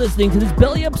you for listening to this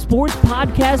Belly Up Sports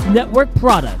Podcast Network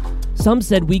product. Some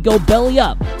said we go belly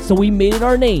up, so we made it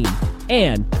our name,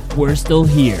 and we're still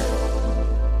here.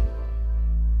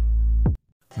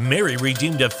 Mary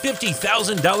redeemed a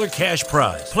 $50,000 cash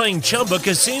prize playing Chumba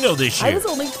Casino this year. I was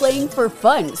only playing for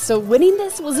fun, so winning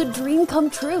this was a dream come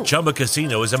true. Chumba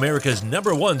Casino is America's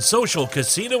 #1 social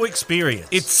casino experience.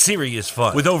 It's serious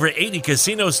fun. With over 80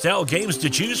 casino-style games to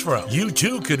choose from, you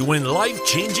too could win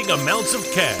life-changing amounts of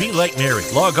cash. Be like Mary.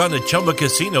 Log on to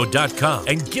ChumbaCasino.com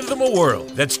and give them a whirl.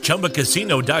 That's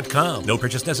ChumbaCasino.com. No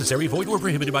purchase necessary. Void where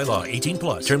prohibited by law.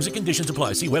 18+. Terms and conditions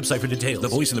apply. See website for details. The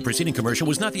voice in the preceding commercial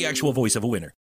was not the actual voice of a winner.